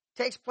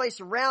 It takes place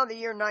around the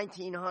year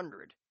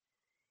 1900.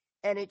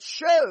 And it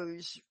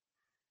shows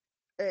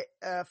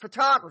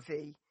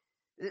photography.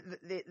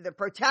 The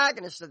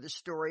protagonist of the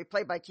story,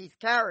 played by Keith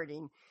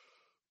Carradine,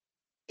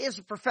 is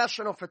a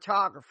professional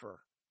photographer.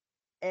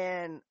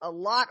 And a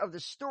lot of the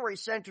story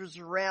centers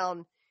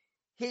around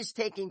his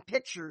taking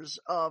pictures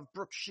of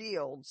Brooke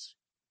Shields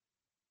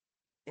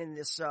in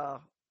this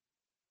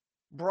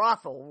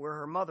brothel where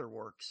her mother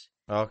works.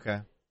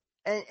 Okay.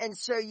 And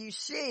so you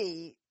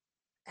see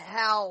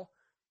how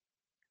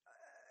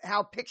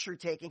picture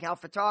taking, how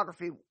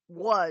photography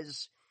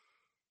was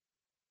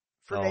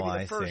for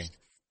maybe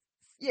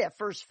the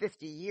first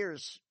 50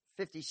 years,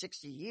 50,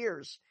 60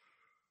 years.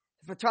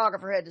 The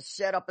photographer had to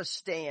set up a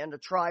stand, a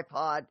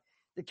tripod.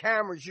 The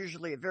camera was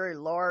usually a very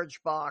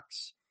large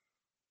box.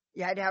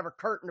 You had to have a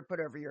curtain to put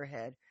over your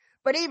head.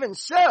 But even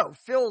so,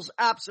 Phil's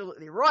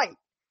absolutely right.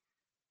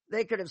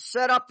 They could have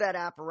set up that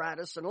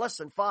apparatus in less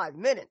than 5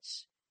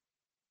 minutes.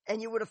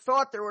 And you would have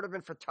thought there would have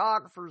been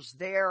photographers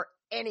there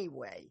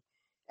anyway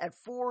at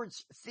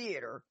Ford's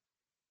Theater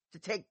to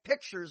take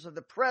pictures of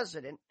the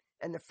president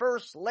and the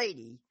first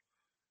lady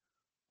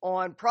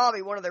on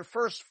probably one of their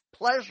first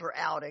pleasure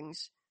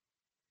outings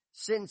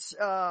since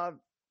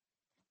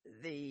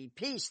the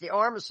peace, the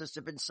armistice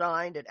had been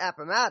signed at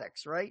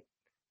Appomattox, right?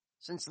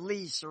 Since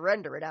Lee's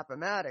surrender at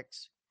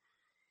Appomattox.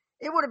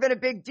 It would have been a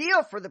big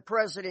deal for the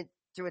president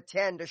to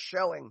attend a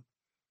showing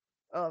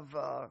of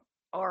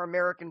Our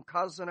American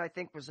Cousin, I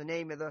think was the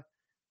name of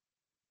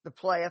the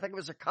play. I think it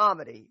was a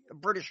comedy, a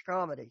British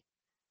comedy.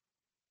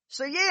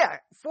 So yeah,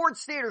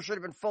 Ford's Theater should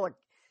have been full of,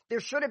 there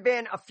should have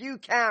been a few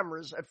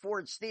cameras at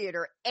Ford's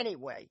Theater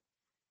anyway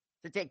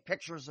to take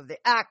pictures of the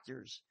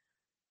actors,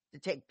 to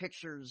take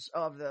pictures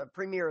of the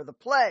premiere of the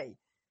play,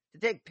 to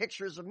take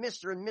pictures of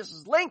Mr. and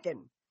Mrs.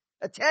 Lincoln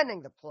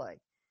attending the play.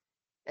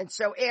 And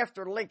so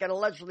after Lincoln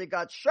allegedly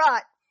got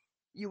shot,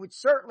 you would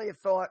certainly have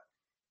thought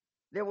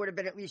there would have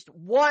been at least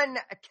one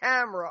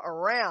camera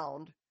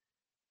around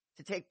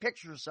to take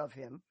pictures of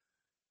him.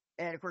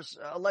 And of course,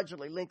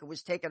 allegedly Lincoln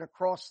was taken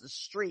across the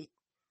street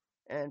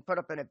and put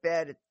up in a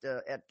bed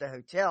at the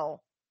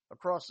hotel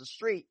across the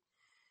street.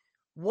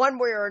 One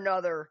way or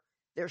another,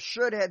 there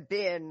should have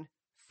been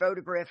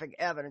photographic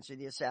evidence of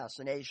the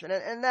assassination.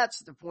 And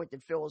that's the point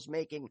that Phil is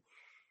making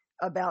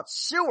about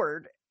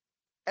Seward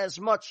as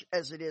much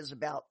as it is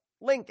about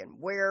Lincoln.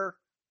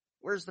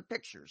 Where's the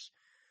pictures?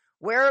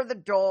 Where are the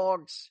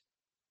dogs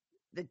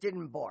that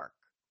didn't bark?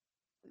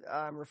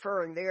 I'm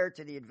referring there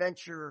to the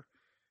adventure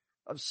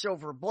of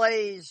Silver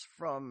Blaze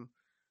from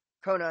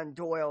Conan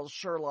Doyle's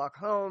Sherlock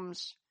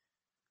Holmes,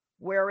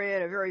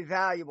 wherein a very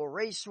valuable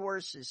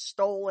racehorse is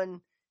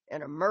stolen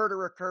and a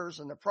murder occurs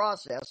in the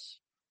process.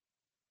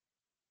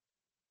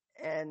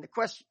 And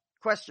the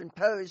question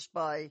posed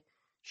by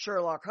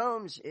Sherlock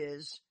Holmes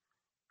is,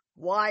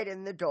 why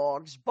didn't the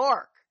dogs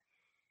bark?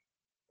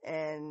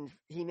 And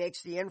he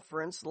makes the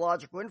inference, the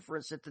logical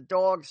inference, that the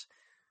dogs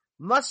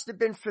must have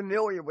been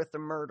familiar with the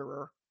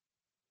murderer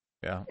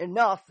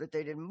enough that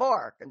they didn't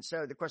bark. And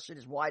so the question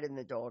is, why didn't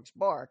the dogs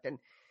bark? And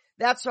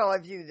that's how I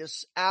view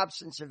this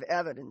absence of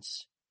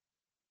evidence,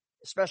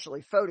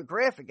 especially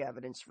photographic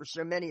evidence, for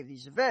so many of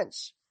these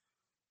events.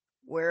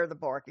 Where are the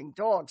barking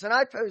dogs? And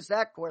I pose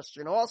that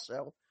question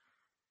also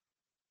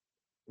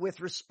with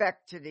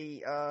respect to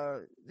the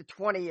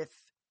 20th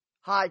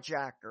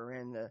hijacker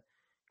and the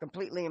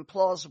completely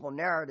implausible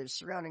narrative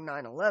surrounding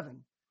 9/11.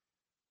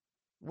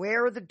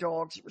 Where are the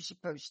dogs that were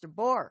supposed to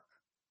bark?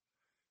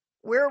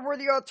 Where were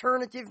the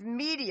alternative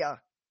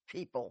media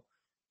people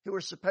who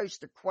were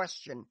supposed to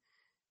question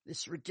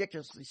this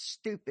ridiculously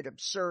stupid,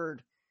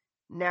 absurd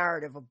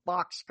narrative of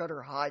box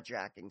cutter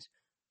hijackings?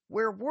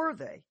 Where were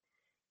they?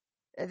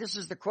 And this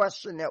is the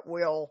question that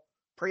will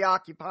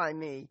preoccupy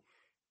me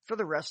for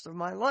the rest of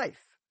my life.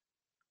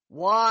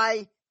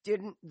 Why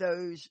didn't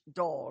those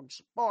dogs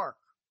bark?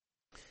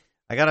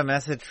 I got a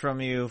message from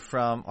you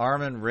from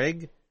Armin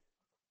Rigg,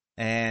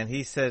 and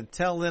he said,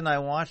 tell Lynn I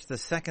watched the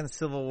second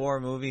Civil War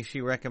movie she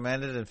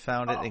recommended and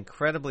found it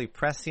incredibly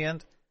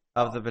prescient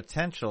of the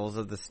potentials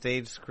of the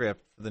stage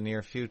script for the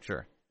near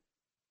future.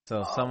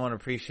 So someone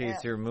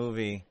appreciates your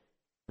movie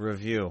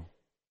review.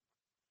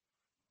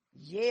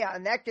 Yeah,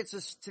 and that gets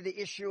us to the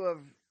issue of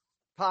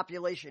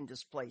population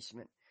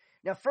displacement.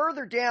 Now,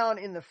 further down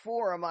in the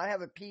forum, I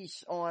have a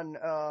piece on,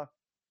 the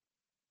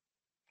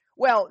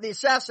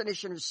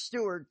assassination of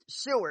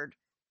Seward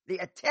the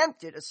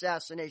attempted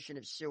assassination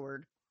of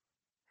Seward,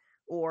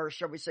 or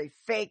shall we say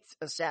faked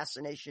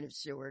assassination of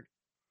Seward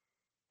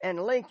and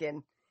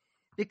Lincoln,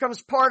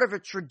 becomes part of a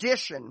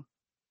tradition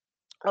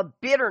of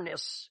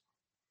bitterness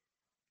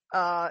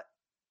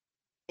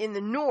in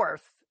the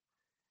North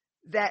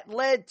that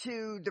led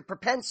to the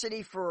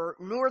propensity for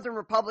Northern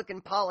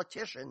Republican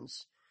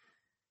politicians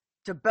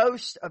to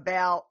boast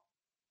about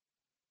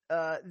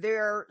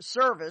their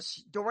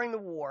service during the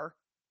war.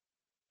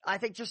 I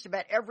think just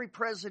about every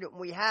president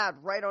we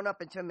had, right on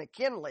up until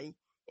McKinley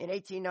in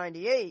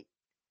 1898,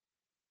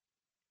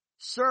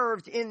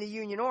 served in the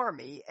Union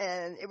Army,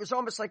 and it was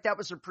almost like that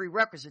was a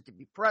prerequisite to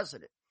be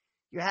president.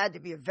 You had to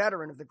be a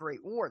veteran of the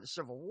Great War, the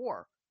Civil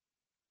War.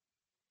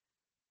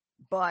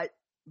 But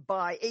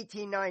by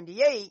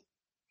 1898,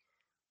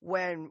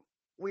 when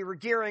we were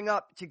gearing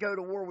up to go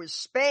to war with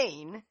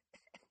Spain,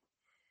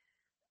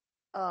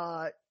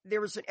 there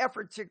was an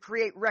effort to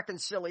create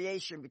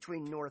reconciliation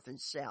between North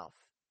and South.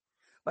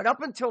 But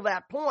up until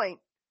that point,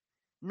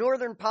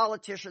 Northern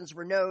politicians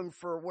were known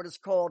for what is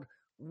called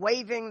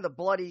waving the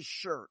bloody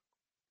shirt.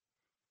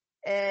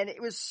 And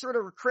it was sort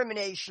of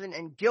recrimination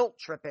and guilt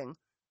tripping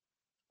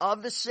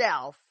of the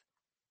South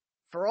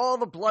for all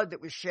the blood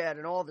that was shed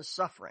and all the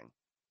suffering.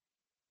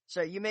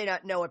 So you may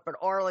not know it, but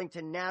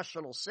Arlington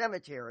National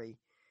Cemetery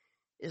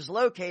is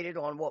located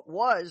on what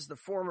was the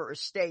former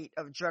estate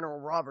of General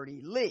Robert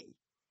E. Lee.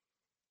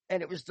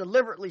 And it was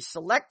deliberately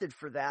selected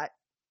for that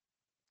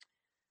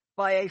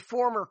by a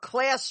former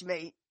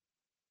classmate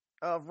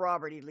of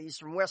Robert E. Lee's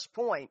from West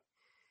Point,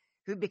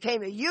 who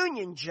became a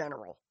Union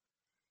general.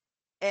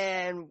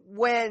 And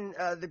when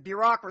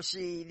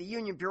the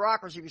Union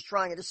bureaucracy was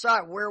trying to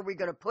decide where are we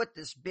going to put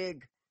this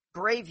big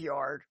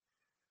graveyard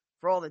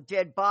for all the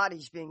dead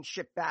bodies being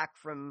shipped back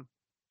from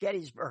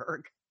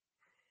Gettysburg,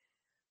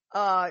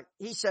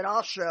 he said,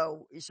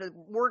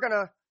 we're going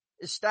to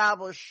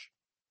establish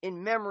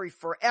in memory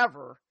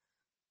forever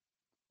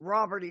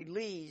Robert E.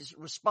 Lee's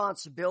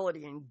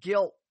responsibility and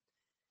guilt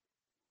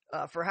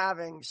for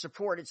having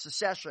supported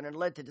secession and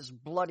led to this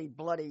bloody,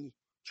 bloody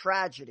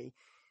tragedy.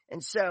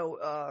 And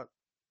so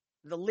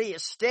the Lee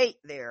estate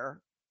there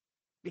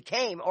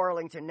became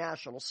Arlington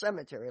National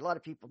Cemetery. A lot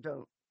of people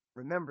don't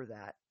remember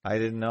that. I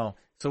didn't know.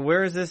 So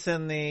where is this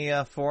in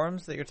the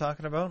forums that you're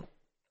talking about?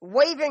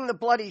 Waving the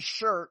bloody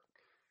shirt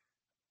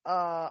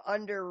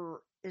under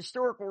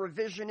historical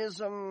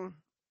revisionism,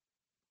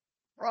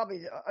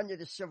 probably under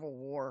the Civil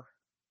War.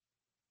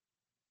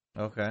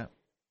 Okay.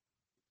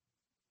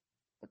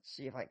 Let's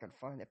see if I can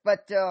find it.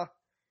 But,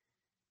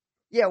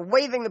 yeah,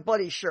 waving the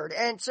bloody shirt.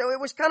 And so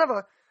it was kind of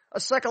a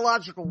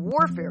psychological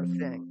warfare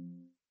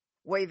thing.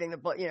 Waving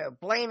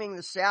blaming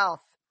the South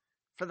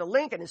for the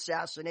Lincoln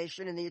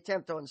assassination and the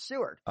attempt on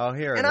Seward. Oh,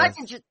 here. And I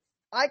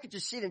could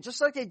just see them, just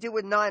like they did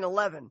with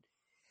 9/11.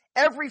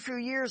 Every few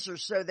years or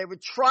so, they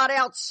would trot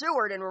out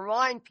Seward and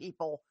remind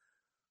people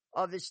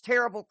of this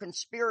terrible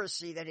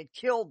conspiracy that had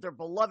killed their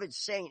beloved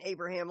saint,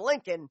 Abraham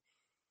Lincoln.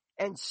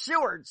 And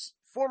Seward's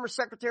former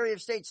Secretary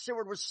of State,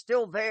 Seward, was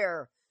still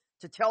there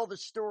to tell the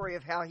story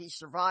of how he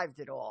survived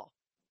it all.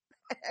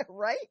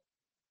 Right?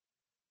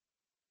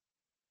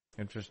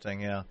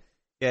 Interesting, yeah.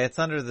 Yeah, it's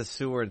under the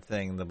Seward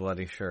thing, the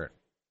bloody shirt.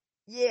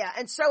 Yeah,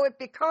 and so it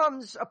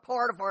becomes a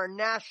part of our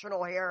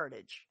national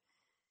heritage.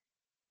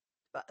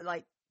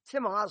 Like,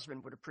 Tim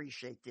Osmond would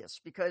appreciate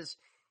this because,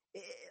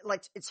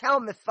 it's how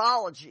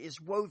mythology is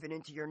woven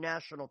into your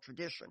national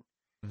tradition.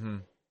 Mm-hmm.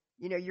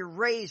 You're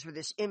raised with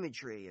this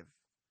imagery of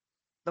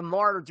the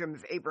martyrdom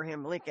of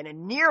Abraham Lincoln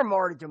and near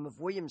martyrdom of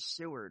William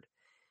Seward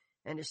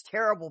and his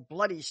terrible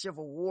bloody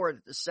Civil War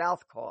that the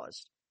South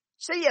caused.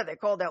 So yeah, they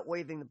called that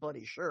waving the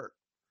bloody shirt.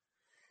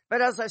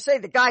 But as I say,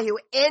 the guy who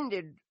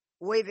ended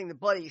waving the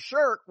bloody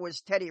shirt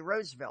was Teddy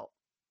Roosevelt.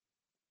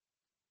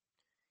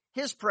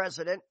 His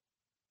president,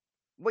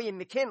 William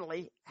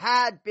McKinley,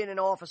 had been an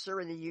officer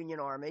in the Union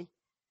Army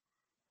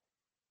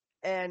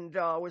and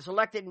was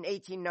elected in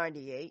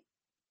 1898.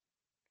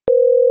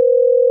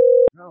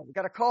 Oh, we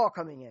got a call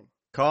coming in.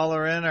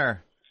 Caller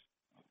inner.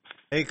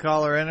 Hey,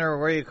 caller inner,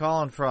 where are you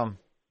calling from?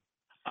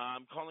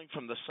 I'm calling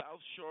from the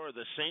South Shore of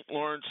the St.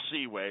 Lawrence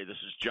Seaway. This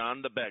is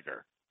John the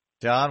Beggar.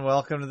 John,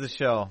 welcome to the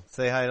show.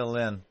 Say hi to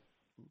Lynn.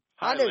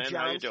 Hi, Lynn.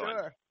 John. How you doing?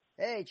 Sure.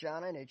 Hey,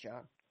 John. I know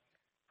John.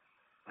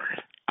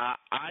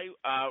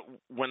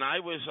 When I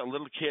was a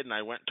little kid and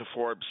I went to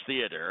Forbes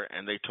Theater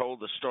and they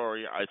told the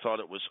story, I thought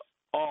it was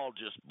all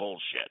just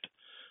bullshit.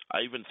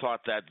 I even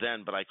thought that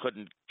then, but I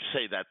couldn't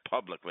say that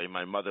publicly.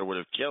 My mother would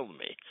have killed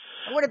me.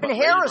 It would have been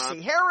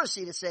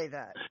heresy to say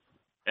that.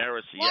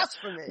 Heresy,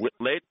 blasphemy.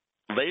 Yeah.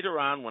 Later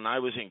on, when I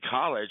was in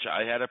college,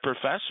 I had a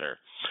professor,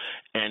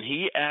 and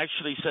he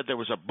actually said there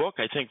was a book,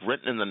 I think,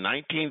 written in the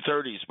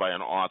 1930s by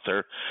an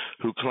author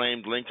who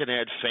claimed Lincoln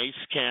had face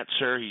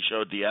cancer. He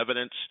showed the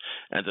evidence,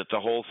 and that the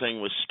whole thing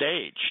was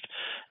staged.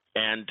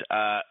 And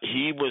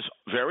he was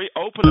very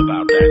open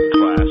about that in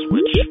class,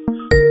 which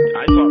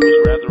I thought was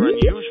rather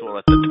unusual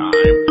at the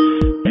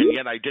time, and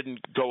yet I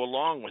didn't go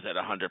along with it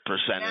 100%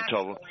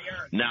 until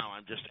now.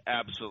 I'm just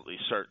absolutely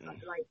certain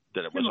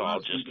that it was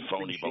all just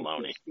phony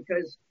baloney.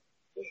 Because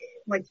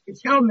like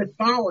it's how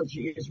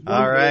mythology is.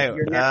 All right.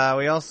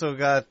 We also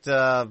got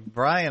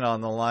Brian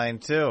on the line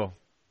too.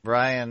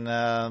 Brian,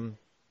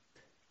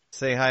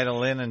 say hi to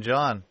Lynn and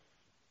John.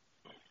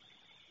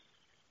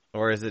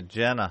 Or is it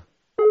Jenna?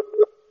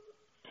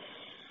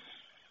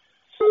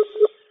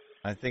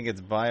 I think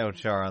it's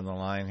Biochar on the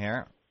line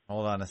here.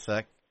 Hold on a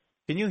sec.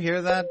 Can you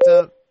hear that?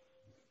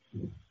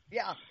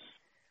 Yeah.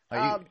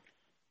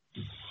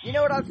 You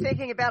know what I'm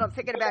thinking about? I'm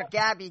thinking about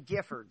Gabby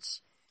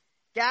Giffords.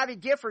 Gabby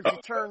Giffords,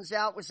 it turns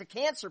out, was a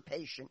cancer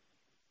patient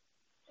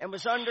and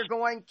was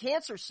undergoing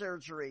cancer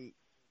surgery.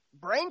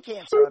 Brain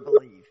cancer, I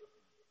believe.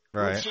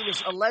 Right. She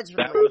was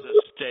allegedly. That was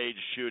a stage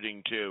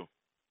shooting, too.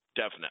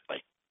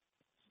 Definitely.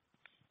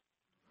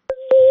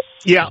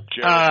 Yeah.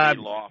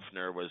 Jeremy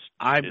Loeffner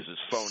I'm is as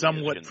phony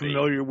somewhat as can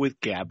familiar with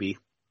Gabby.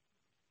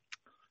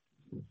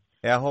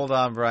 Yeah, hold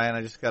on, Brian.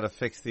 I just got to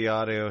fix the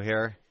audio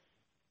here,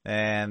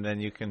 and then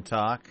you can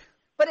talk.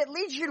 But it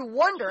leads you to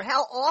wonder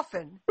how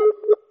often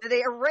do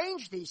they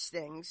arrange these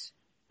things?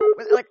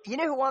 Like, you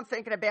know who I'm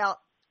thinking about?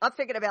 I'm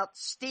thinking about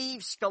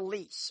Steve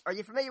Scalise. Are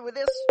you familiar with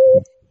this?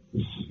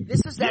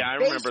 This is that. Yeah, I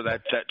remember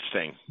that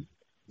thing.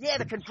 Yeah,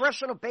 the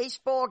congressional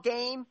baseball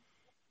game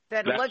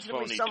that That's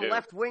allegedly phony, some too.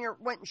 left-winger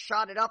went and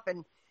shot it up,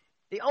 and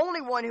the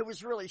only one who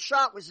was really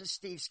shot was this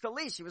Steve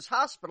Scalise. He was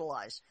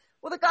hospitalized.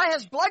 Well, the guy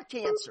has blood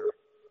cancer.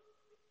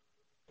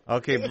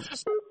 Okay,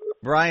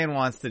 Brian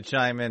wants to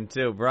chime in,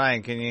 too.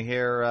 Brian, can you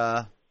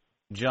hear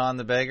John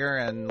the Beggar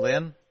and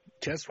Lynn?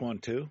 Just 1,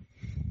 2.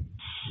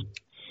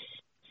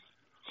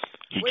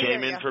 He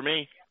came in for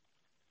me.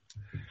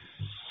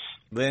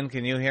 Lynn,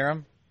 can you hear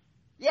him?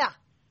 Yeah.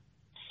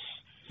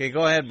 Okay,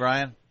 go ahead,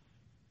 Brian.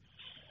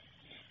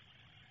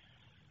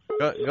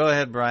 Go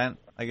ahead, Brian.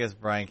 I guess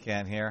Brian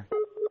can't hear.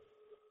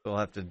 We'll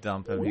have to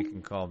dump him. You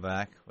can call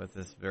back with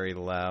this very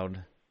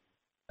loud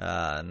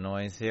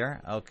noise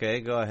here.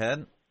 Okay, go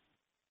ahead.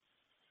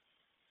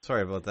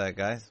 Sorry about that,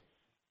 guys.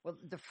 Well,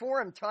 the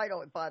forum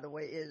title, by the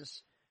way,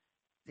 is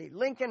The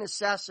Lincoln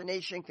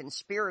Assassination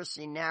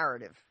Conspiracy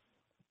Narrative.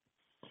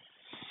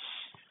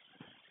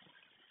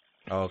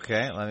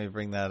 Okay, let me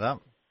bring that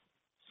up.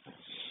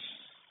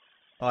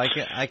 Oh, I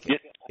can.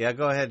 Yeah,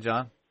 go ahead,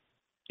 John.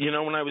 You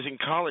know, when I was in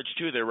college,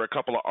 too, there were a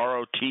couple of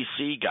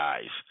ROTC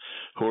guys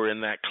who were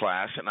in that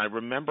class, and I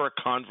remember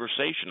a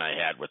conversation I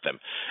had with them.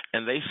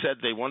 And they said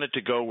they wanted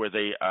to go where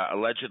they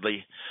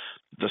allegedly,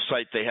 the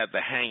site they had the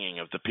hanging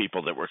of the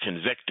people that were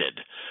convicted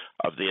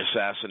of the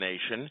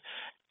assassination,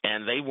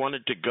 and they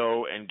wanted to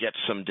go and get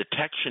some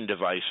detection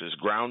devices,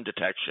 ground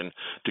detection,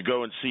 to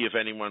go and see if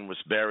anyone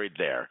was buried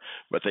there.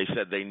 But they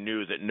said they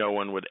knew that no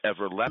one would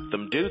ever let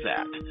them do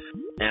that.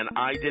 And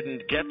I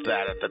didn't get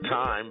that at the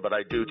time, but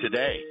I do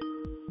today.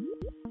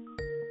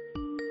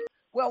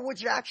 Well,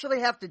 would you actually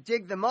have to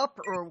dig them up,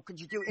 or could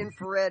you do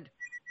infrared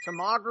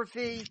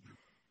tomography?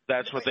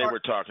 That's what they were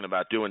talking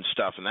about, doing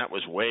stuff, and that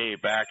was way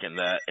back in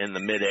the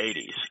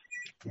mid-'80s.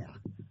 Yeah.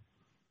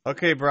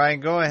 Okay,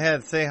 Brian, go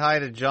ahead. Say hi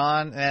to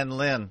John and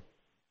Lynn.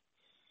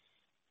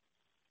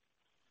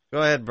 Go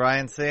ahead,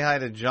 Brian. Say hi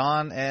to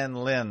John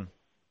and Lynn.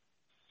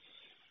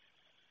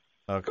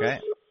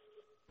 Okay.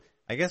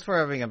 I guess we're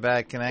having a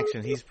bad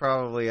connection. He's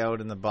probably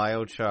out in the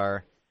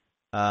biochar.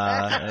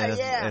 And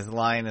his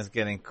line is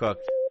getting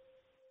cooked.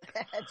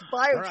 It's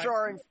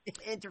biochar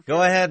interference.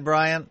 Go ahead,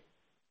 Brian.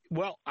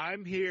 Well,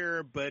 I'm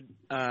here, but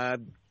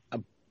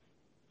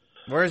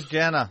where's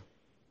Jenna?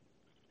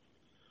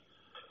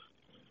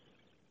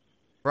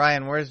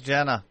 Brian, where's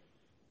Jenna?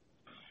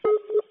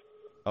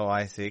 Oh,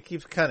 I see. It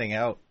keeps cutting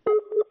out.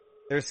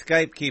 Their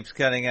Skype keeps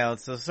cutting out,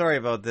 so sorry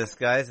about this,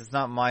 guys. It's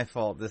not my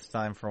fault this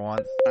time for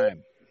once.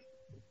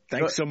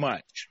 Thanks so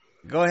much.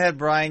 Go ahead,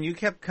 Brian. You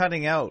kept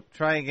cutting out.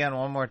 Try again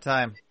one more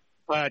time.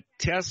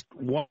 Test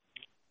 1.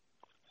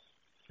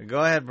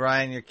 Go ahead,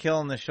 Brian. You're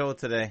killing the show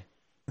today.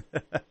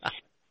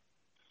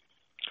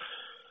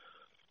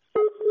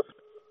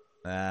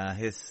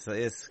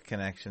 His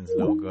connection's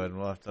no good.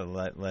 We'll have to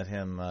let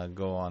him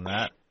go on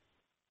that.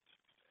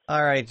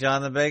 All right,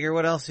 John the Beggar,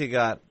 what else you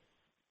got?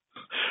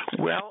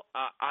 Well,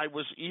 I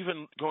was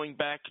even going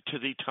back to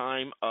the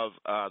time of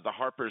the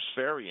Harper's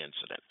Ferry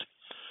incident.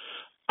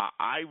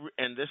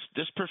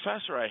 This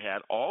professor I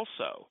had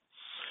also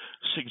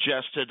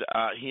suggested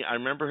I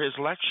remember his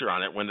lecture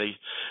on it when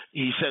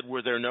he said,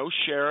 were there no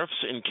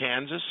sheriffs in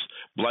Kansas,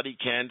 bloody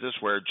Kansas,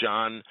 where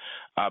John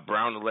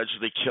Brown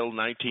allegedly killed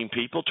 19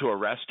 people to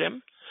arrest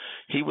him?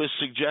 He was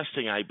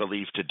suggesting, I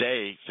believe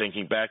today,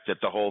 thinking back, that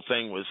the whole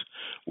thing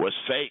was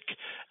fake.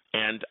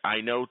 And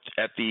I note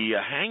at the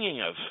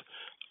hanging of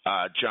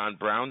John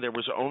Brown, there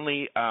was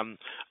only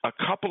a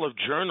couple of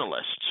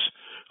journalists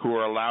who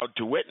were allowed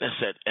to witness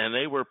it, and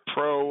they were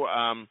pro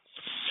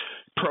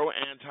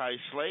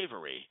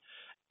anti-slavery.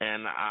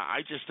 And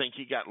I just think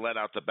he got let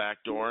out the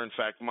back door. In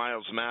fact,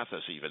 Miles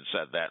Mathis even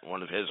said that in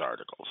one of his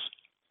articles.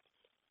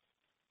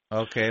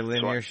 Okay,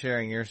 Lynn, you're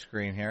sharing your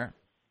screen here.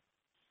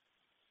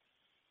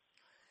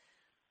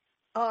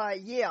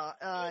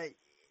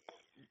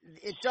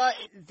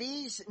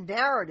 These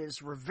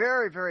narratives were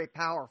very, very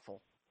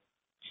powerful.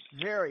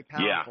 Very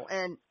powerful.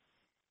 Yeah. And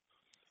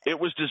It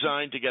was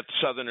designed to get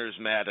Southerners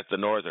mad at the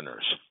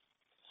Northerners.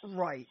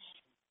 Right.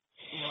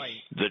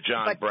 The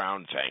John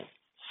Brown thing.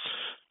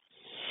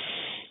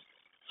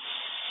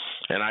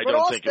 And I but don't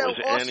also, think it was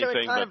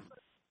anything but...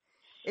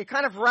 It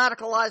kind of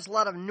radicalized a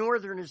lot of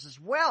Northerners as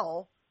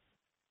well,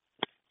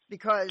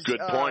 because... Good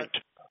point.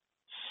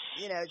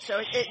 So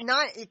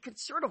it could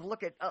sort of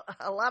look at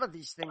a lot of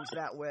these things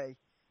that way.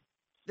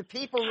 The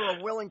people who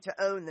are willing to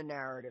own the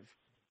narrative.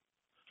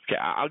 Okay,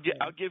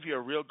 I'll give you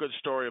a real good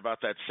story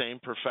about that same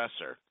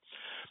professor.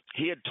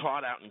 He had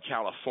taught out in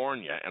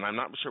California, and I'm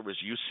not sure it was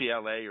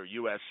UCLA or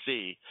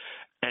USC,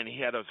 and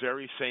he had a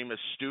very famous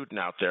student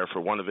out there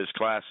for one of his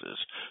classes,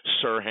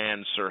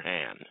 Sirhan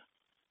Sirhan.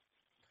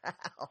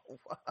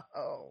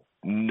 Whoa.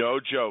 No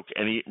joke.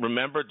 And he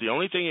remembered, the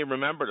only thing he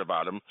remembered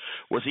about him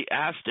was he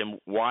asked him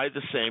why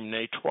the same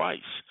name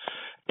twice.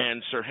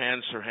 And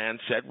Sirhan Sirhan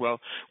said, well,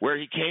 where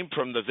he came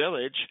from, the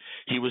village,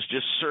 he was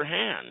just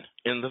Sirhan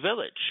in the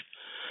village.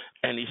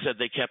 And he said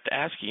they kept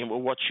asking him,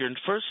 well, what's your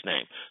first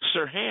name?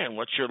 Sirhan,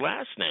 what's your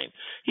last name?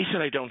 He said,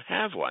 I don't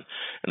have one.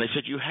 And they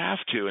said, you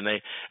have to. And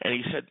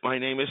he said, my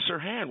name is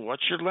Sirhan.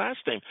 What's your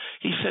last name?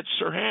 He said,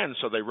 Sirhan.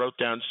 So they wrote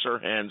down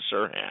Sirhan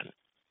Sirhan.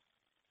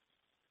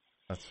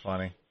 That's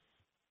funny.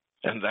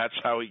 And that's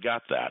how he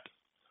got that.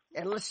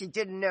 Unless he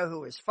didn't know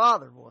who his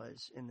father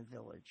was in the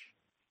village.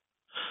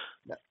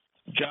 No.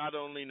 God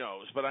only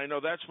knows. But I know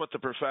that's what the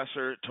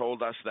professor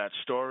told us, that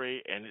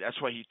story, and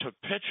that's why he took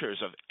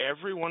pictures of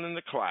everyone in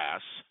the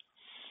class,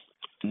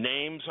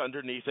 names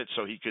underneath it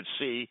so he could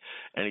see,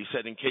 and he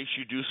said, in case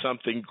you do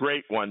something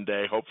great one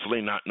day,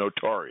 hopefully not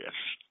notorious.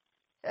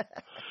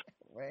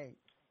 Right.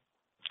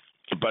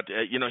 But,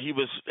 he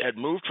had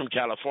moved from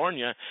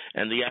California,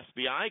 and the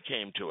FBI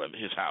came to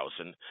his house,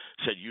 and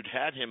said, you'd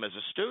had him as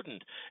a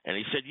student. And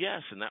he said,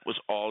 yes, and that was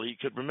all he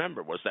could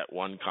remember, was that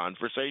one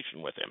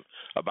conversation with him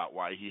about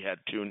why he had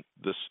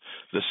the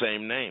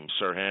same name,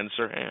 Sirhan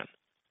Sirhan.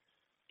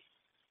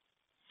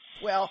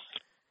 Well,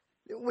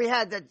 we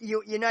had the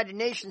United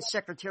Nations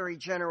Secretary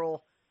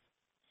General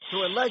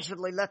who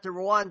allegedly let the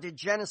Rwandan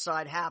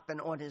genocide happen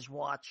on his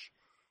watch,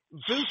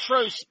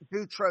 Boutros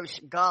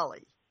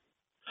Ghali.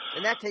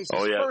 In that case,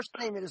 his first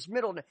name and his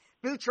middle name,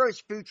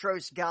 Boutros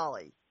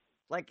Ghali.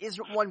 Like,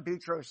 isn't one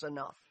Boutros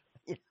enough?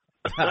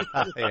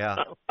 Yeah.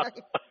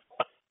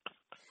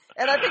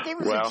 And I think he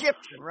was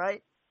Egyptian,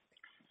 right?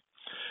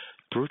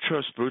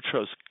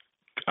 Boutros.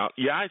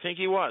 Yeah, I think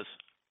he was.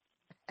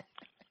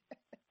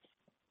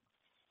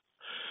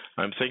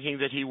 I'm thinking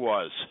that he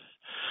was.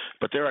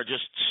 But there are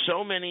just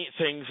so many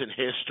things in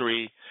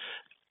history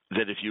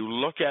that if you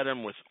look at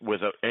them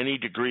with any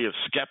degree of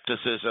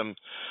skepticism,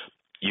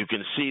 you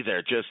can see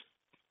they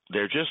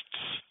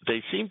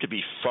seem to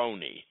be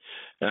phony.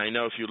 And I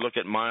know if you look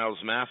at Miles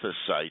Mathis'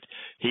 site,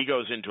 he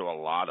goes into a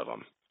lot of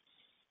them.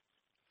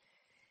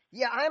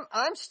 Yeah,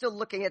 I'm still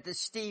looking at this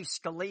Steve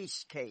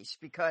Scalise case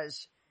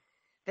because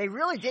they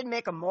really did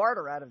make a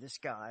martyr out of this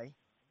guy.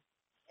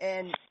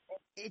 And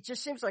it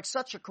just seems like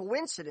such a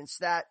coincidence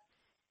that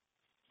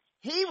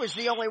he was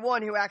the only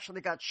one who actually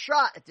got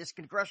shot at this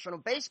congressional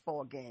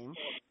baseball game.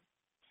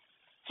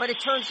 But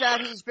it turns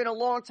out he's been a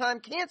long-time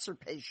cancer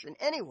patient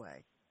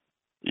anyway.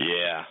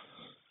 Yeah.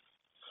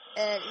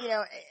 And,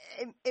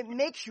 it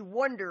makes you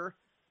wonder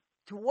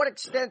to what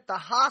extent the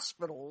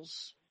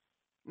hospitals,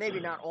 maybe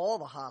not all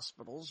the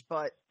hospitals,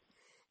 but,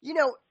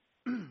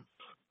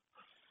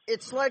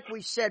 it's like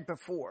we said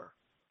before.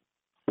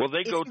 Well,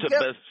 they go to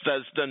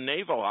Bethesda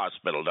Naval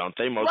Hospital, don't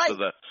they?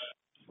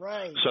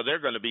 Right. So they're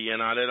going to be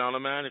in on it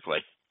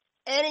automatically.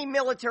 Any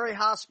military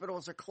hospital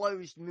is a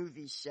closed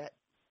movie set.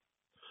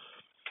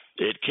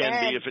 It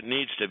can be if it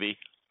needs to be.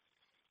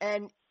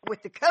 And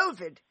with the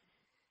COVID,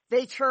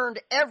 they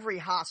turned every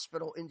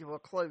hospital into a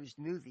closed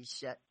movie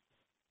set.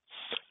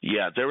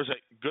 Yeah, there was a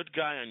good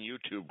guy on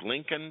YouTube,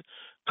 Lincoln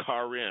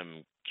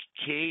Karim,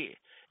 Karim.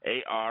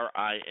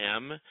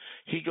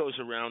 He goes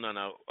around on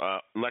a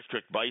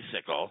electric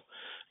bicycle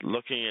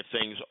looking at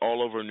things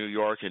all over New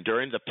York. And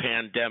during the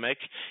pandemic,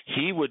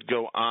 he would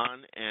go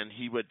on and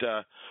he would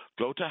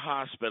go to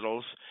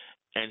hospitals,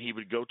 and he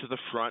would go to the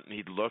front and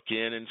he'd look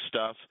in and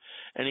stuff,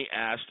 and he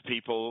asked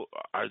people,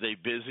 are they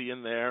busy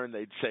in there? And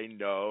they'd say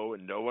no,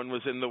 and no one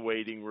was in the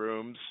waiting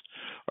rooms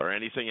or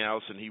anything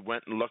else. And he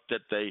went and looked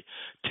at the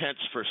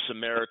tents for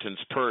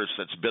Samaritan's Purse,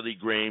 that's Billy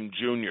Graham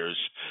Jr.'s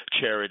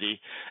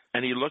charity,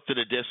 and he looked at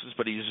a distance,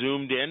 but he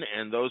zoomed in,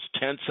 and those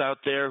tents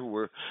out there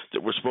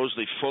that were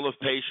supposedly full of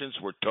patients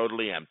were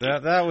totally empty.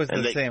 That was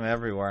the same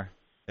everywhere.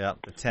 Yeah,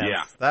 the tents.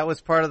 Yeah. That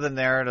was part of the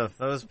narrative.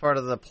 That was part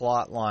of the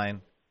plot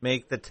line.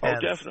 Make the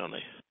tents. Oh,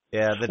 definitely.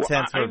 Yeah, the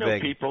tents were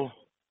big.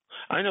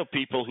 I know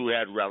people who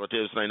had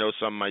relatives, and I know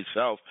some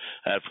myself.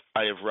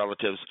 I have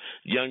relatives,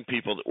 young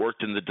people that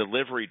worked in the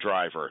delivery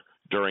driver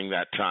during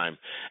that time.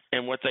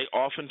 And what they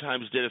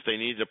oftentimes did, if they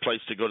needed a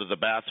place to go to the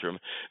bathroom,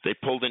 they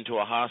pulled into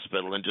a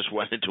hospital and just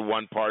went into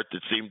one part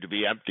that seemed to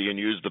be empty and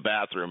used the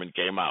bathroom and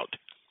came out.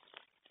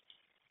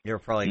 No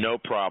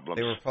problem.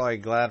 They were probably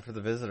glad for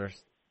the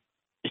visitors.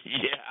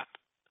 Yeah,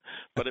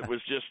 but it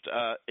was just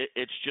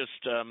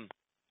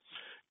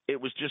it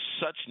was just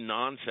such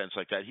nonsense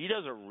like that. He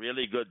does a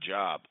really good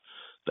job,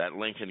 that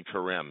Lincoln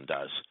Karim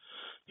does.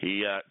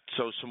 He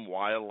shows some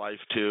wildlife,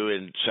 too,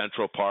 in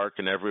Central Park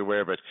and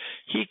everywhere, but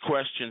he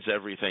questions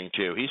everything,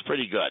 too. He's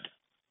pretty good.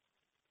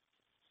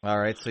 All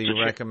right, so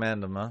you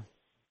recommend him, huh?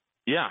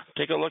 Yeah,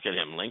 take a look at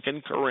him,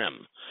 Lincoln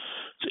Karim.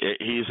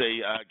 He's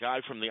a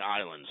guy from the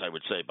islands, I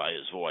would say, by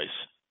his voice.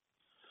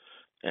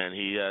 And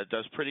he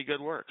does pretty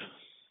good work.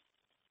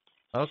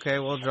 Okay,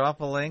 we'll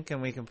drop a link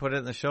and we can put it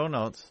in the show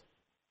notes.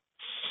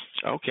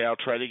 Okay, I'll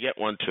try to get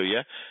one to you.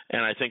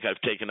 And I think I've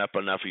taken up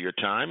enough of your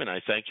time, and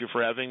I thank you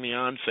for having me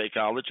on,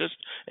 Fakeologist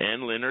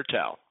and Lynn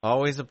Ertell.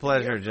 Always a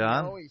pleasure,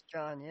 John. Always,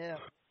 John, yeah.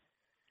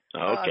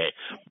 Okay.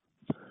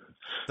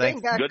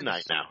 Thanks. Good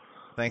night now.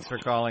 Thanks for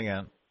calling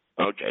in.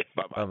 Okay,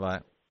 bye-bye. Bye-bye.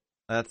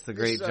 That's the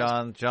great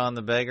John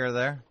the Beggar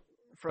there.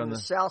 From the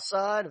south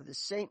side of the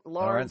St.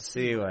 Lawrence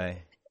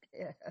Seaway.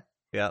 Yeah.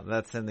 Yeah,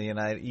 that's in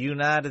the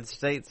United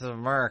States of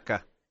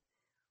America.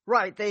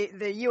 Right.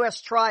 The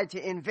U.S. tried to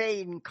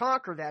invade and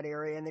conquer that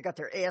area, and they got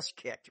their ass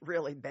kicked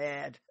really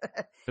bad.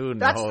 Who knows?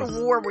 That's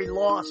the war we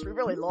lost. We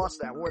really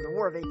lost that war, the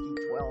War of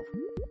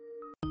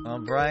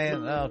 1812.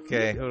 Brian,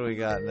 okay, who do we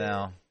got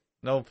now?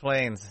 No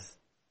Plains.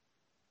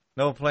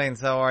 No Plains,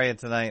 how are you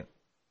tonight?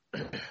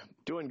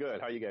 Doing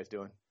good. How you guys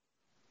doing?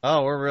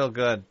 Oh, we're real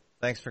good.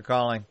 Thanks for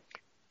calling.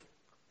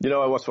 You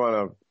know, I just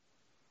want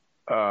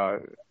to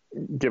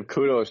give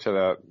kudos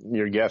to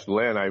your guest,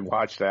 Lynn. I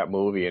watched that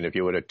movie, and if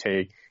you would have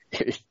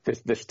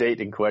the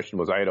state in question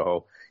was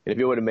Idaho. And if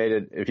you would have made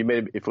it, if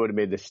it would have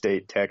made the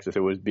state Texas,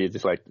 it would be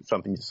just like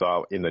something you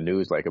saw in the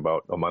news like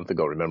about a month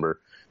ago.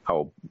 Remember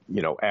how,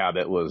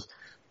 Abbott was,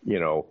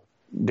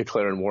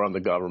 declaring war on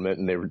the government,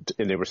 and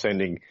they were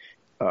sending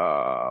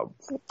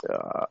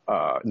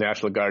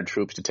National Guard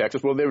troops to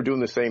Texas. Well, they were doing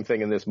the same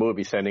thing in this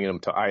movie, sending them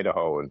to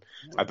Idaho. And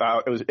I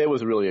thought it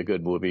was really a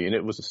good movie. And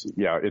it's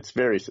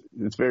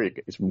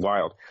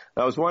wild.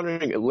 I was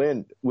wondering,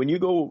 Lynn, when you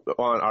go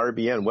on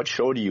RBN, what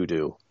show do you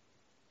do?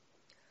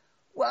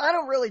 Well, I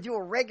don't really do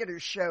a regular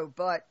show,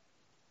 but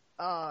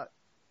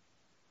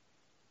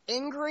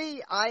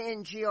Ingri,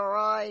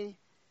 I-N-G-R-I,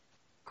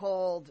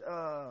 called,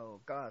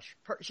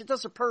 she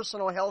does a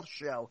personal health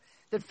show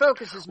that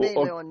focuses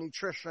mainly on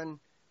nutrition,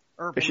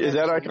 urban Is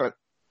that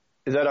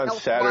on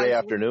Saturday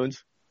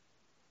afternoons?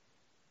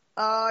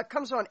 It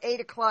comes on 8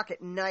 o'clock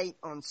at night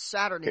on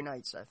Saturday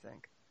nights, I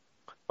think.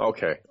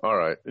 Okay, all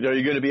right. Are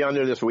you going to be on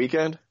there this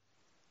weekend?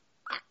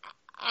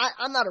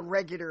 I'm not a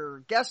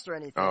regular guest or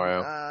anything. Oh,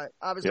 yeah.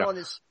 I was on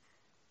this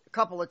a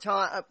couple of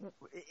times.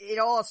 It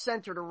all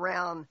centered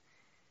around,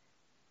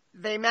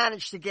 they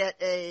managed to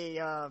get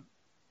a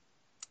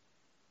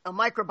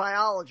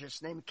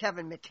microbiologist named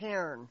Kevin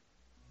McCairn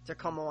to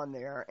come on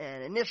there.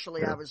 And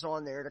initially I was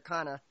on there to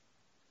kind of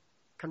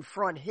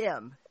confront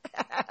him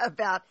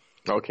about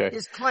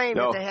his claim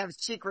that they have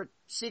secret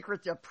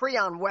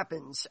prion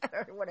weapons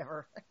or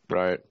whatever.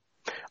 Right.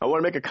 I want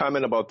to make a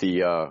comment about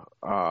the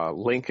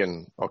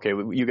Lincoln. Okay,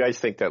 you guys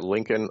think that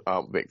Lincoln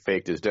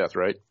faked his death,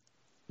 right?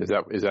 Is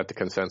that the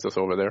consensus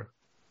over there?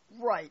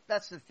 Right,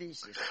 that's the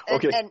thesis.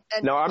 Okay. And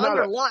now I'm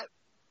not.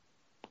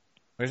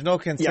 There's no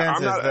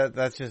consensus.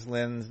 That's just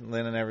Lynn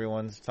and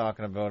everyone's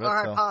talking about it.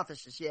 Our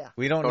hypothesis, yeah.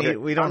 We don't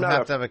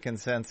have to have a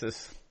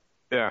consensus.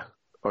 Yeah.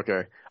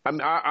 Okay. I'm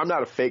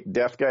not a fake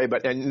death guy,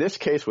 but in this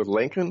case with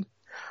Lincoln,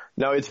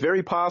 now it's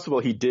very possible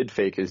he did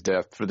fake his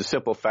death for the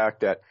simple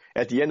fact that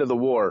at the end of the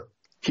war,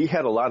 he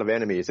had a lot of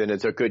enemies, and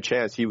it's a good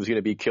chance he was going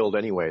to be killed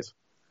anyways.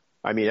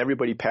 I mean,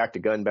 everybody packed a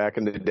gun back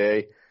in the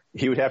day.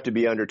 He would have to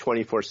be under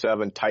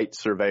 24/7 tight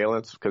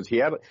surveillance because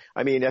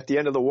at the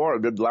end of the war,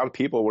 a lot of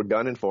people were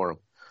gunning for him.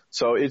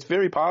 So it's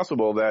very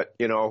possible that,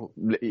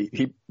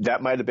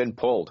 that might have been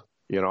pulled,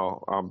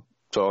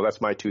 so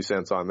that's my 2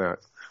 cents on that.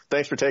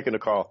 Thanks for taking the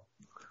call.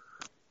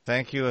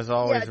 Thank you as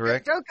always,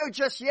 Rick. Don't go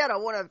just yet. I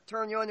want to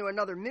turn you on to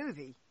another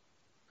movie.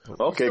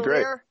 Okay,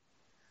 great. There?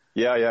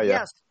 Yeah.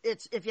 Yes,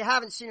 it's, if you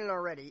haven't seen it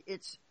already,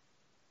 it's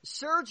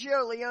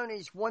Sergio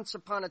Leone's Once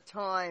Upon a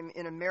Time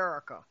in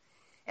America.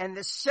 And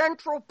the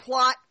central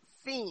plot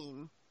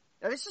theme,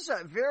 now this is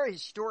a very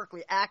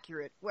historically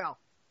accurate, well,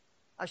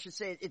 I should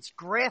say it's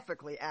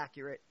graphically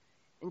accurate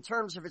in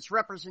terms of its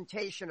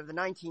representation of the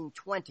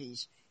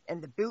 1920s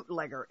and the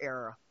bootlegger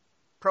era,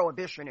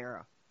 Prohibition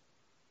era.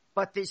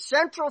 But the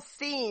central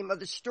theme of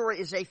the story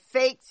is a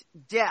faked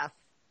death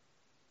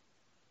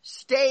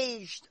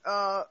staged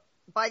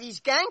by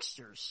these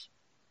gangsters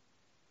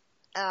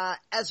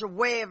as a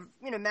way of,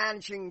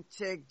 managing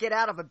to get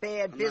out of a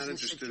bad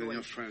business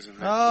situation.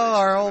 Oh,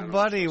 our old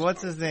buddy,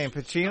 what's his name?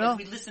 Pacino?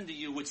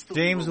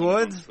 James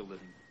Woods?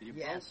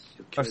 Yes.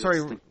 Oh,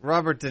 sorry,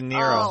 Robert De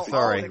Niro.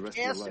 Sorry. The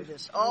cast of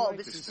this.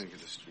 This is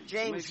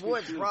James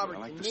Woods,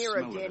 Robert De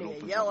Niro, Danny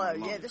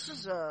Aiello. Yeah, this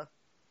is a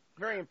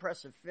very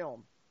impressive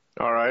film.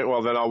 All right.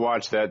 Well, then I'll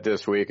watch that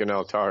this week, and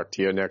I'll talk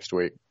to you next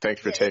week.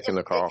 Thanks for taking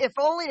the call. If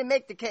only to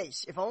make the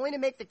case.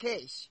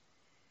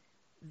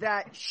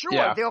 That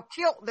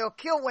they'll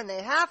kill when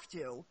they have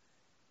to,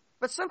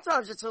 but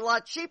sometimes it's a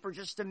lot cheaper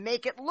just to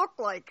make it look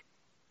like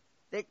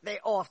they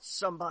offed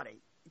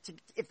somebody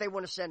if they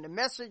want to send a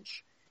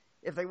message.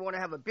 if they want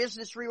to have a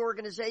business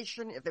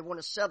reorganization, if they want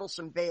to settle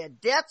some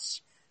bad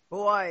debts.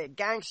 Boy,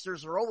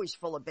 gangsters are always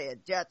full of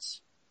bad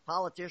debts.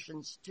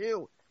 Politicians,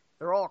 too.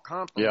 They're all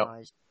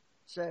compromised.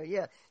 Yep. So,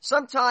 yeah,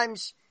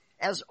 sometimes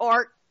as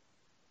art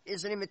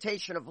is an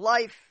imitation of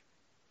life,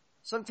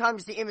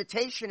 sometimes the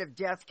imitation of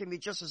death can be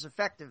just as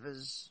effective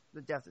as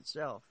the death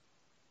itself.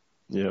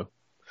 Yeah.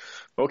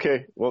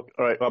 Okay. Well,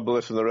 all right. I'll be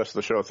listening to the rest of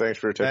the show. Thanks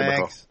for taking the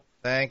call.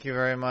 Thank you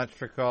very much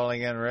for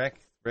calling in, Rick.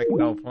 Rick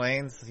No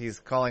Plains. He's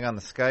calling on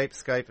the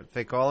Skype at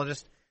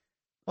Fakeologist.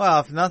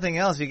 Well, if nothing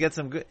else, you get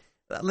some good...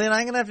 Lynn,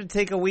 I'm going to have to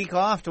take a week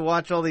off to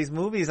watch all these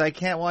movies. I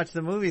can't watch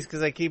the movies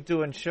because I keep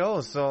doing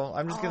shows, so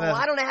I'm just going to...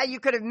 I don't know how you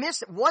could have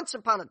missed it. Once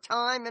Upon a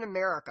Time in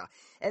America.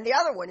 And the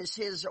other one is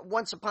his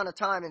Once Upon a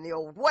Time in the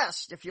Old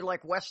West, if you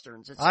like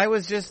Westerns. I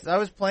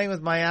was playing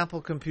with my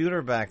Apple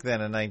computer back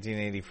then in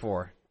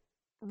 1984.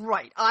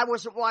 Right. I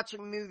wasn't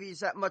watching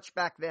movies that much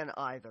back then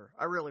either.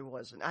 I really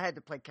wasn't. I had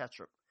to play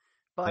catch-up.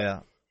 But... Yeah.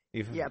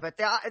 Yeah, but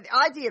the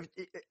idea of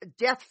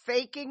death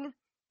faking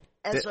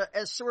as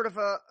sort of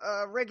a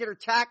regular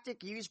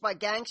tactic used by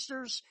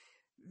gangsters,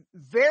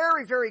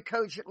 very, very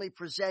cogently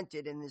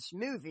presented in this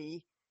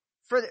movie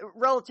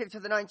relative to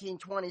the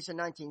 1920s and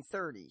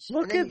 1930s.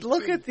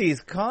 Look at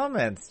these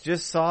comments.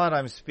 Just saw it.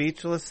 I'm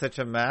speechless. Such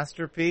a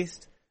masterpiece.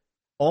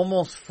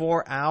 Almost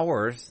 4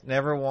 hours.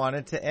 Never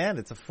wanted to end.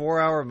 It's a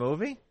 4-hour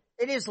movie.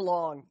 It is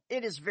long.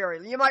 It is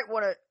very. You might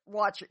want to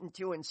watch it in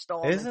 2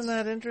 installments. Isn't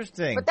that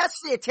interesting? But that's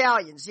the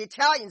Italians. The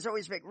Italians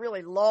always make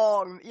really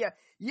long. Yeah,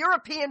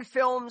 European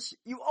films,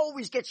 you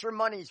always get your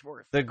money's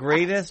worth. The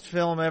greatest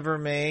film ever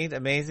made.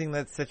 Amazing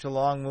that such a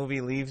long movie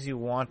leaves you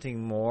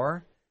wanting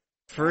more.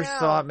 First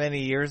saw it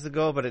many years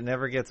ago, but it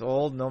never gets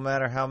old. No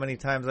matter how many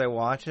times I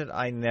watch it,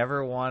 I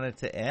never want it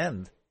to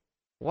end.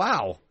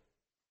 Wow.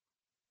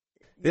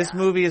 This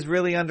movie is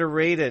really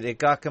underrated. It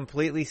got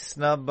completely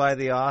snubbed by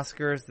the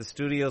Oscars. The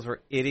studios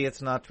were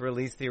idiots not to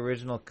release the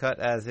original cut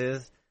as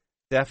is.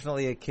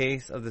 Definitely a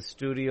case of the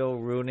studio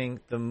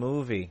ruining the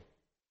movie.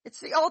 It's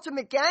the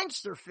ultimate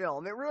gangster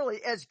film. It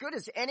really, as good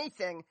as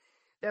anything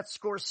that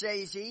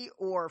Scorsese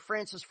or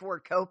Francis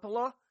Ford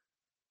Coppola,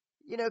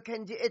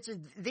 can do. It's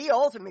the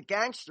ultimate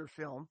gangster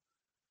film.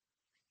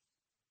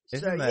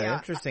 Isn't that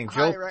interesting?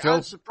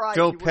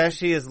 Joe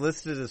Pesci is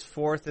listed as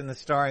 4th in the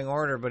starring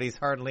order, but he's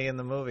hardly in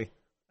the movie.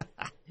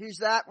 Who's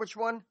that? Which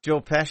one? Joe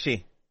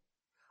Pesci.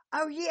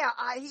 Oh, yeah.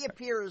 He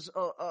appears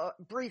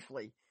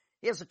briefly.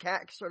 He has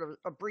sort of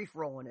a brief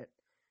role in it.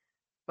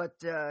 But,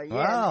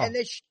 wow. And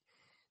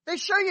they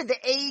show you the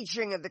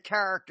aging of the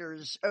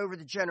characters over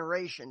the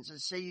generations. And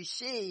so you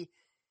see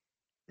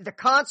the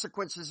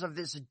consequences of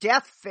this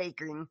death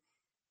faking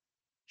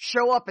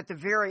show up at the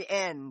very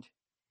end.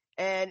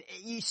 And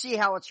you see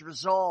how it's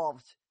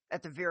resolved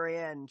at the very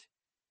end,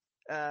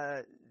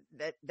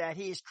 that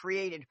he's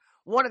created.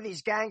 One of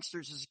these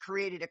gangsters has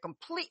created a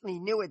completely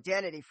new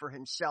identity for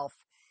himself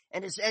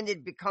and has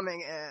ended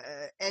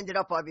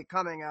up by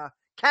becoming a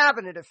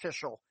cabinet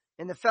official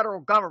in the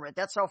federal government.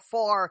 That's how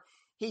far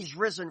he's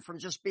risen from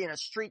just being a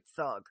street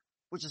thug,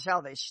 which is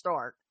how they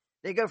start.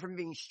 They go from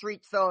being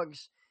street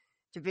thugs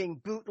to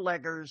being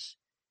bootleggers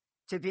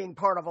to being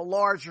part of a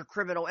larger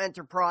criminal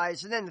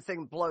enterprise, and then the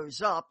thing blows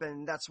up,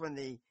 and that's when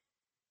the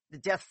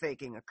death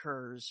faking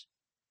occurs.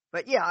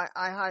 But yeah,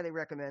 I highly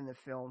recommend the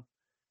film.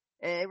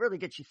 And it really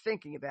gets you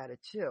thinking about it,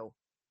 too.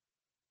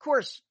 Of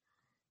course,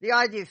 the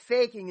idea of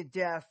faking a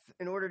death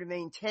in order to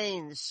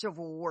maintain the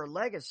Civil War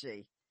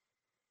legacy,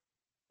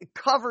 it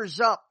covers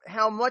up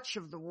how much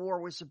of the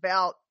war was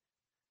about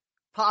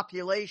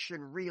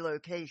population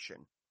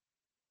relocation,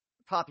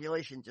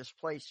 population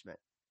displacement.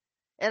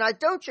 And I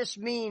don't just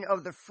mean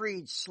of the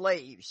freed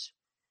slaves,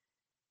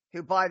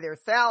 who by their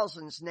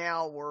thousands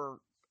now were,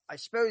 I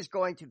suppose,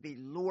 going to be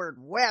lured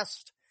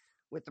west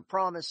with the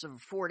promise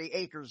of 40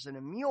 acres and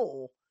a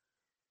mule.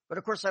 But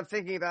of course, I'm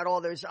thinking about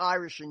all those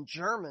Irish and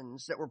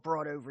Germans that were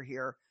brought over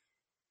here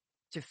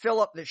to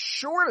fill up the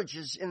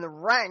shortages in the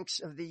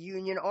ranks of the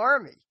Union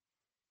Army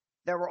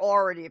that were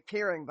already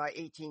appearing by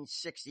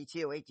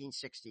 1862,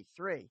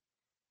 1863.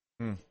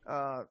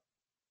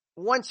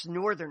 Once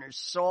Northerners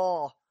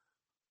saw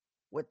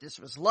what this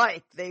was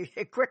like, they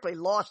quickly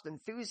lost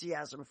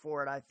enthusiasm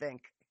for it, I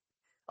think.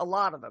 A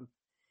lot of them.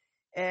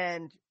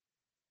 And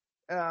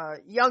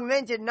young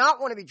men did not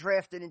want to be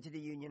drafted into the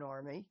Union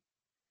Army.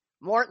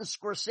 Martin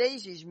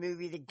Scorsese's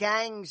movie, The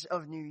Gangs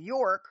of New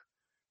York,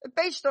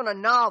 based on a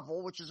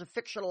novel, which is a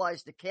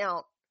fictionalized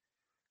account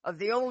of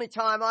the only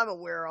time I'm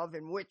aware of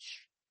in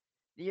which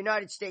the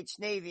United States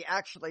Navy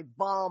actually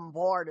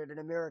bombarded an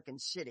American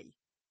city,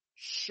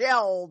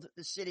 shelled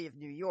the city of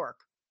New York,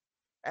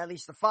 at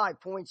least the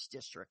 5 Points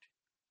district,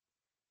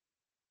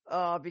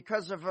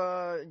 because of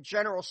a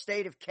general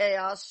state of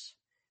chaos,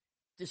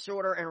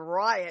 disorder, and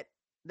riot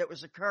that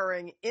was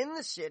occurring in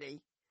the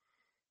city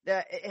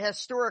that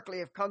historically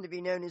have come to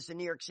be known as the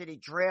New York City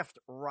draft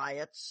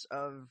riots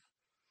of,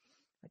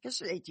 I guess,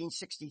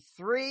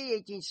 1863,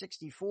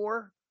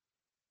 1864.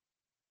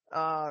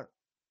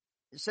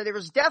 So there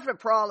was a definite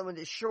problem with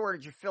this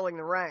shortage of filling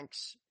the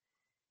ranks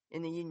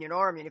in the Union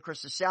Army. And of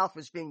course, the South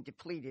was being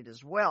depleted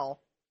as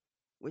well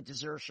with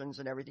desertions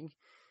and everything.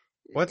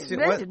 What's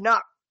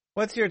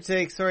your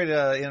take? Sorry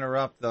to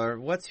interrupt, though.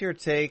 What's your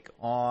take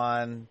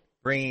on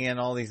bringing in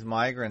all these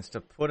migrants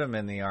to put them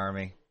in the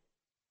Army?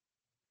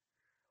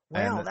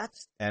 Well,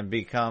 and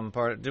become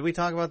part of, did we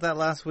talk about that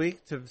last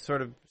week? To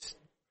sort of,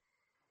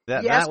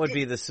 that would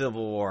be the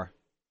Civil War.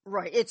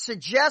 Right. It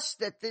suggests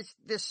that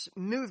this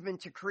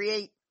movement to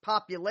create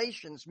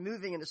populations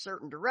moving in a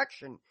certain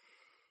direction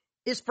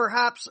is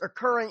perhaps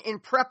occurring in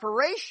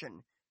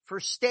preparation for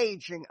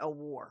staging a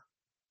war,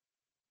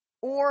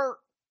 or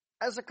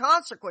as a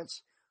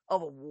consequence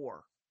of a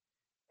war.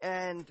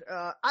 And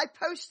I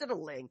posted a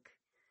link.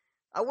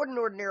 I wouldn't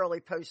ordinarily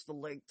post the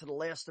link to The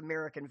Last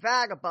American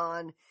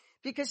Vagabond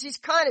because he's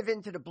kind of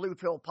into the blue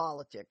pill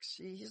politics.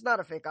 He's not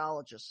a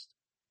fakeologist.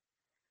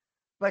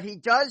 But he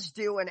does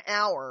do an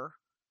hour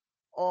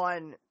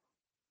on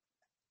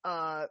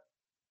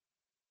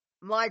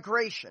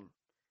migration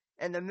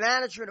and the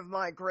management of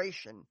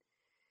migration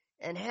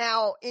and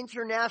how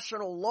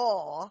international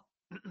law,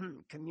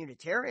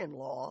 communitarian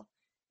law,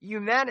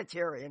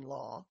 humanitarian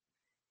law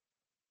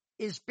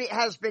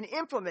has been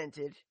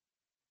implemented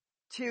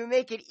to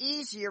make it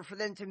easier for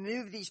them to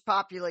move these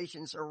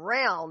populations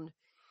around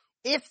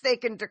if they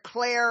can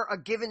declare a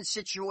given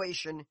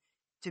situation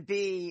to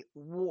be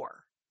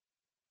war.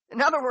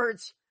 In other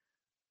words,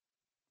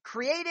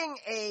 creating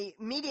a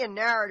media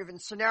narrative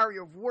and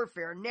scenario of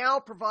warfare now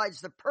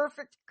provides the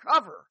perfect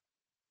cover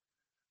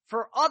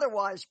for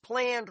otherwise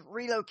planned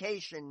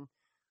relocation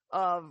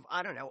of,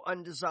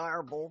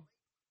 undesirable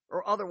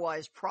or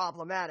otherwise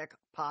problematic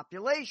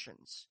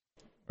populations.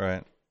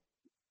 Right.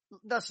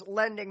 Thus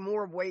lending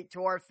more weight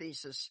to our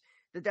thesis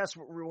that that's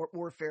what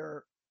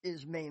warfare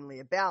is mainly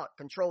about: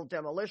 controlled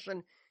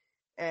demolition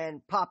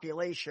and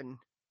population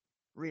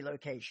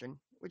relocation,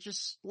 which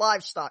is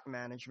livestock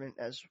management,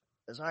 as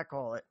I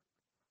call it.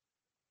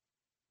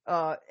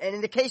 And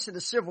in the case of the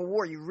Civil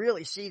War, you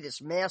really see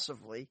this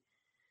massively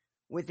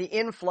with the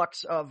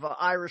influx of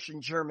Irish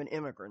and German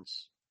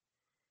immigrants.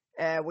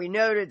 We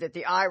noted that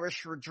the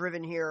Irish were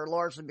driven here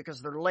largely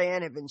because their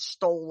land had been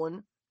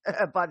stolen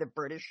by the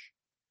British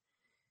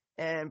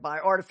and by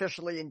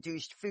artificially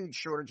induced food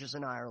shortages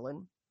in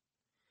Ireland.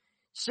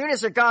 As soon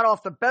as they got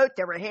off the boat,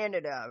 they were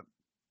handed a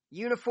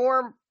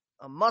uniform,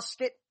 a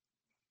musket.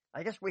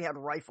 I guess we had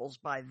rifles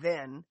by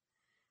then.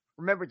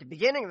 Remember, at the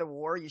beginning of the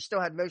war, you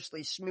still had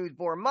mostly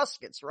smoothbore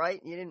muskets, right?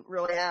 You didn't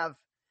really have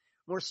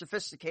more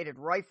sophisticated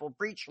rifle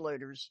breech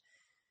loaders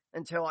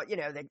until,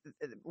 the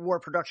war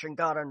production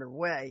got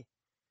underway.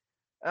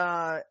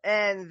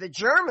 And the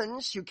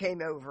Germans who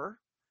came over,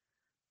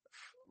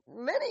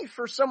 many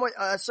for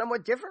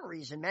somewhat different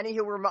reason, many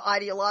who were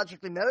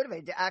ideologically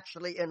motivated to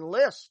actually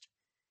enlist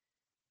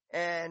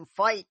and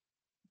fight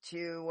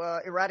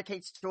to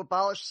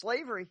abolish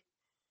slavery.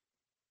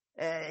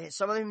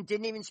 Some of them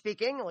didn't even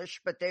speak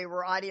English, but they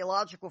were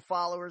ideological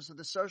followers of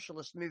the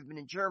socialist movement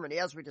in Germany,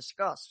 as we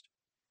discussed.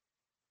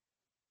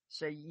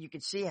 So you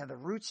can see how the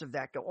roots of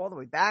that go all the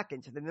way back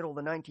into the middle of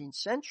the 19th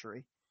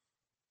century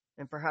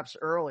and perhaps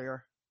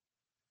earlier.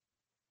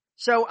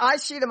 So I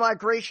see the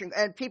migration,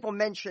 and people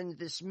mentioned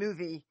this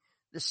movie,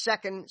 The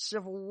Second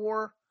Civil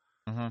War,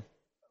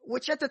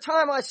 which at the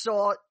time I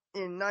saw it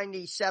in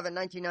 1997.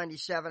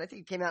 I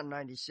think it came out in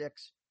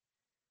 96.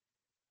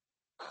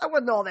 I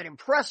wasn't all that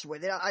impressed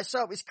with it. I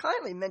saw it was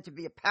kindly meant to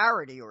be a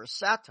parody or a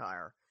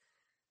satire.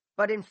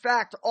 But in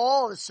fact,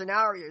 all the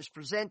scenarios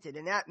presented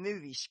in that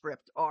movie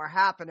script are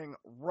happening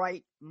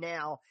right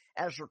now,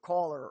 as your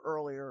caller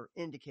earlier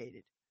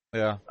indicated.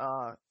 Yeah.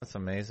 That's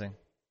amazing.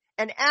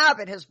 And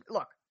Abbott has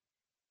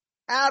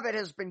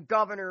been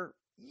governor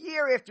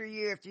year after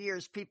year after year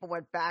as people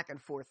went back and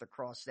forth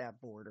across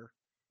that border.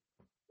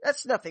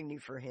 That's nothing new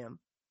for him.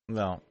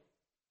 No.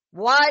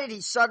 Why did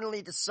he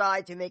suddenly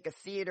decide to make a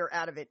theater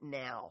out of it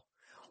now?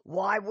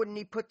 Why wouldn't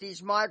he put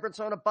these migrants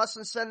on a bus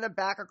and send them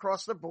back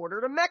across the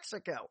border to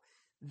Mexico?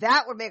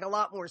 That would make a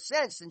lot more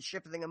sense than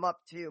shipping them up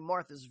to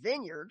Martha's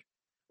Vineyard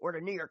or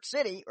to New York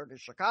City or to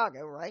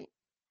Chicago, right?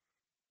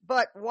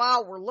 But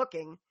while we're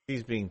looking...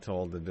 He's being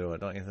told to do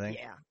it, don't you think?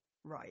 Yeah,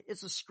 right.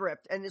 It's a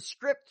script. And the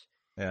script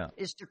Yeah.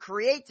 is to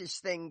create this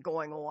thing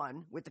going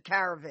on with the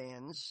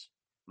caravans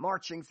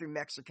marching through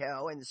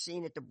Mexico and the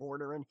scene at the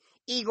border and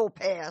Eagle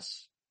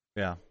Pass.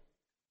 Yeah.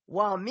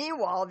 While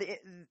meanwhile, the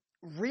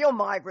real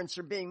migrants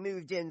are being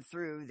moved in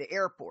through the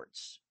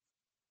airports.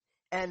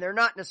 And they're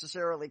not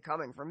necessarily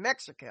coming from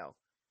Mexico.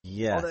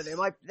 Yes.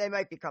 Although they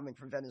might be coming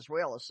from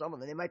Venezuela, some of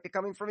them. They might be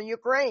coming from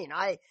Ukraine.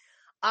 I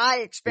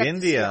expect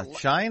India, to see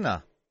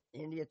China.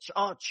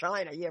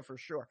 China, yeah, for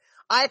sure.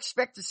 I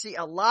expect to see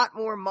a lot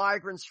more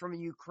migrants from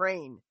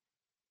Ukraine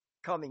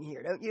coming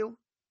here, don't you?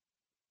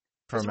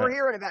 Because we're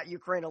hearing about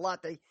Ukraine a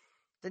lot.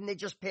 Didn't they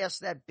just pass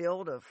that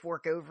bill to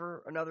fork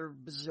over another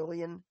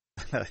bazillion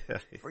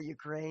for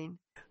Ukraine?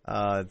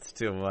 Oh, it's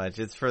too much.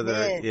 It's for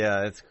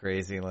it's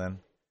crazy, Lynn.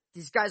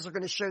 These guys are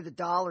going to show the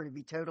dollar to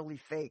be totally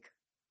fake.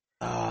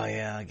 Oh,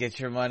 yeah. Get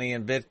your money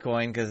in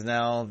Bitcoin because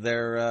now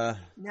they're...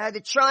 Now,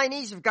 the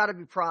Chinese have got to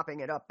be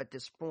propping it up at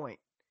this point.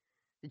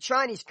 The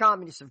Chinese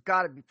communists have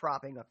got to be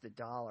propping up the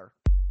dollar.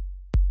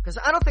 Because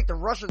I don't think the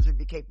Russians would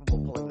be capable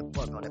of pulling the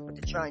plug on it, but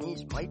the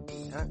Chinese might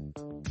be, huh?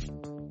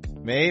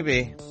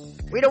 Maybe.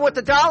 We don't want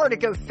the dollar to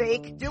go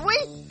fake, do we?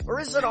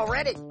 Or is it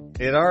already?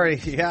 It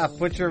already, yeah,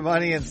 put your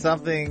money in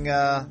something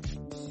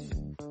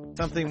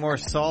more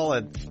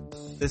solid.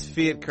 This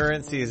fiat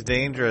currency is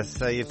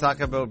dangerous. You talk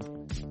about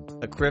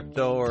a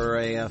crypto or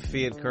a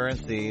fiat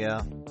currency.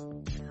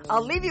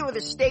 I'll leave you with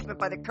a statement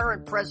by the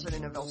current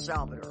president of El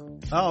Salvador.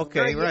 Oh,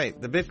 okay, right.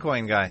 The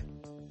Bitcoin guy.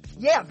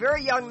 Yeah,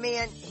 very young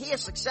man. He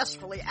has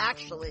successfully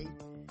actually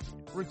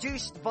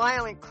reduced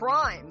violent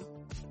crime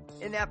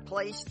in that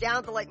place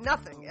down to like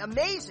nothing.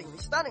 Amazingly,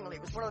 stunningly.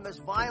 It was one of the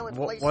most violent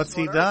places. What's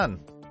he on done?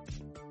 Earth.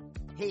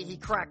 He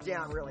cracked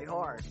down really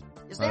hard.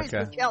 His name is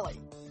Bukele.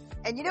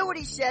 And you know what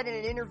he said in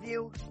an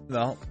interview?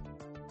 No.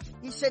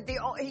 He said the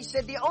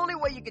only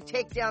way you could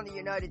take down the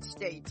United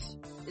States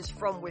is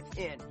from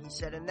within. He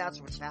said, and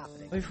that's what's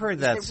happening. We've heard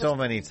that so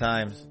many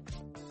times.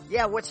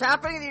 Yeah, what's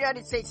happening in the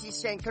United States, he's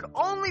saying, could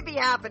only be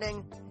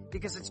happening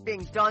because it's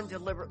being done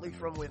deliberately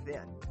from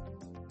within.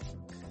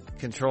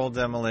 Controlled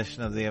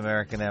demolition of the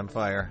American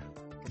empire.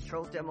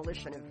 Controlled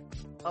demolition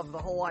of the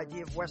whole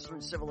idea of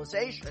Western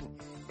civilization,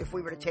 if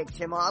we were to take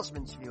Tim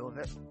Osmond's view of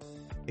it.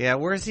 Yeah,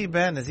 where's he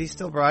been? Is he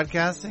still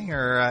broadcasting,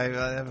 or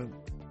I've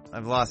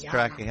lost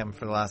track of him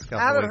for the last couple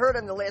of weeks? I haven't heard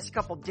him the last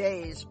couple of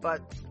days,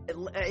 but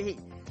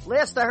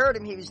last I heard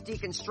him, he was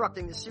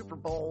deconstructing the Super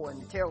Bowl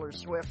and Taylor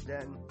Swift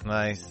and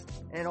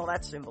all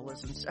that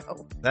symbolism.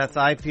 So that's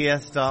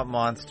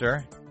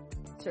IPS.monster.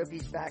 So if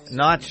he's back.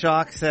 Not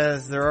Shock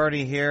says they're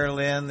already here,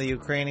 Lynn. The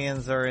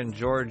Ukrainians are in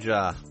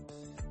Georgia.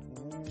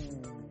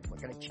 We're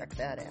gonna check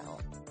that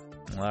out.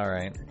 All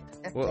right.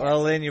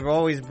 Well, Lynn, you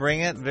always bring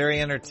it. Very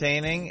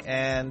entertaining,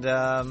 and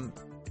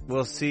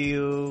we'll see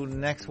you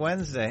next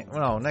Wednesday.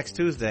 No, next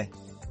Tuesday.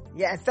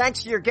 Yeah, and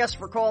thanks to your guests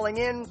for calling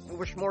in. I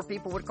wish more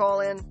people would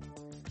call in.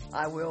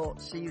 I will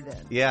see you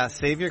then. Yeah,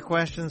 save your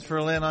questions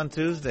for Lynn on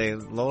Tuesday.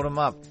 Load them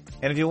up.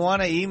 And if you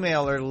want to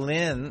email her,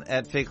 Lynn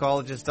at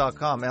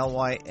fakeologist.com,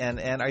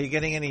 Lynn. Are you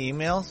getting any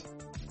emails?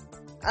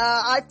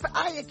 I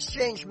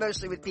exchange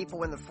mostly with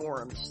people in the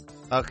forums.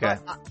 Okay.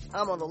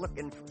 I'm on the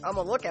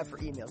lookout for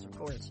emails, of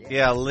course.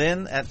 Yeah,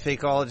 Lynn at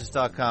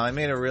fakeologist.com. I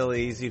made it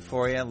really easy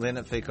for you. Lynn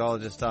at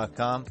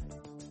fakeologist.com.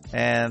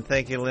 And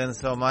thank you, Lynn,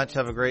 so much.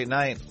 Have a great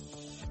night.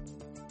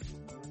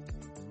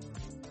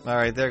 All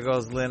right, there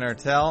goes Lynn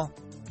Ertell.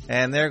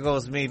 And there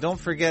goes me. Don't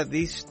forget,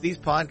 these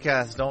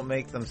podcasts don't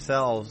make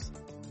themselves.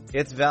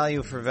 It's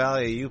value for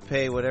value. You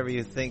pay whatever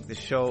you think the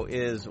show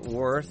is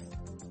worth.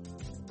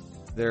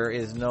 There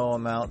is no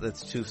amount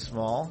that's too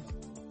small.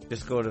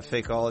 Just go to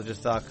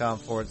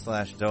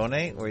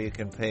fakeologist.com/donate, where you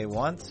can pay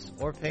once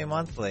or pay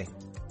monthly.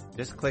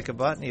 Just click a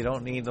button. You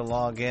don't need to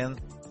log in.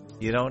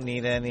 You don't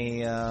need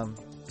any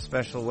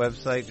special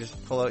website.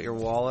 Just pull out your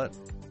wallet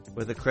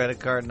with a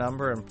credit card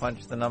number and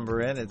punch the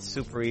number in. It's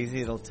super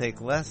easy. It'll take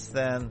less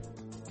than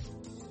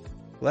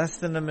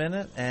a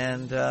minute,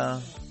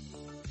 and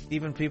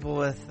even people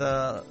with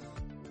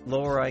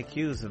lower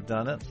IQs have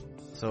done it.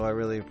 So I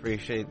really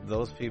appreciate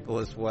those people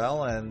as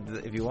well. And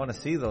if you want to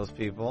see those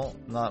people,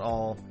 not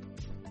all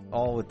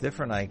with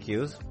different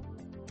IQs,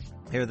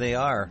 here they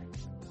are.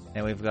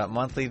 And we've got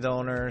monthly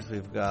donors,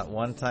 we've got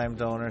one-time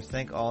donors.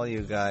 Thank all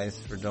you guys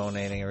for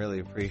donating. I really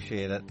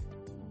appreciate it.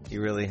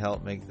 You really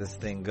help make this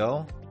thing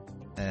go.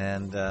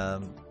 And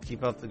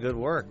keep up the good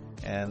work.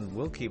 And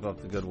we'll keep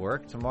up the good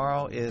work.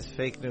 Tomorrow is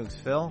Fake Nukes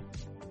Phil.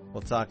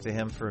 We'll talk to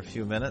him for a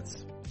few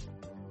minutes,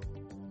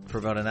 for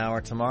about an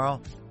hour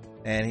tomorrow.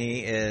 And he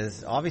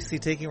is obviously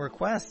taking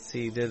requests.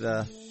 He did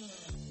a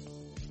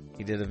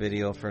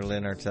video for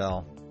Lynn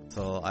Ertell.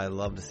 So I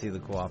love to see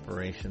the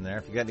cooperation there.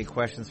 If you got any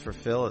questions for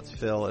Phil, it's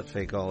Phil at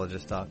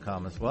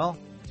fakeologist.com as well.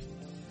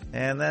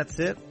 And that's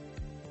it.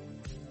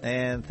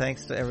 And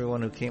thanks to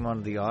everyone who came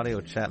onto the audio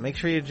chat. Make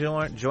sure you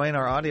join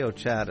our audio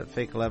chat at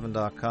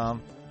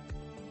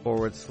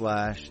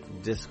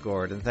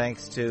fake11.com/Discord. And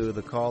thanks to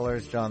the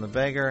callers, John the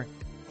Beggar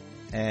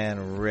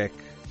and Rick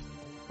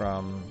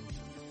from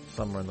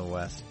somewhere in the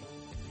West.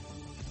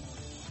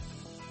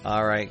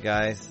 All right,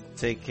 guys.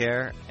 Take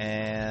care,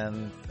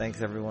 and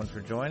thanks everyone for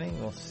joining.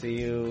 We'll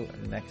see you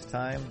next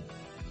time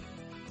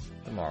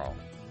tomorrow.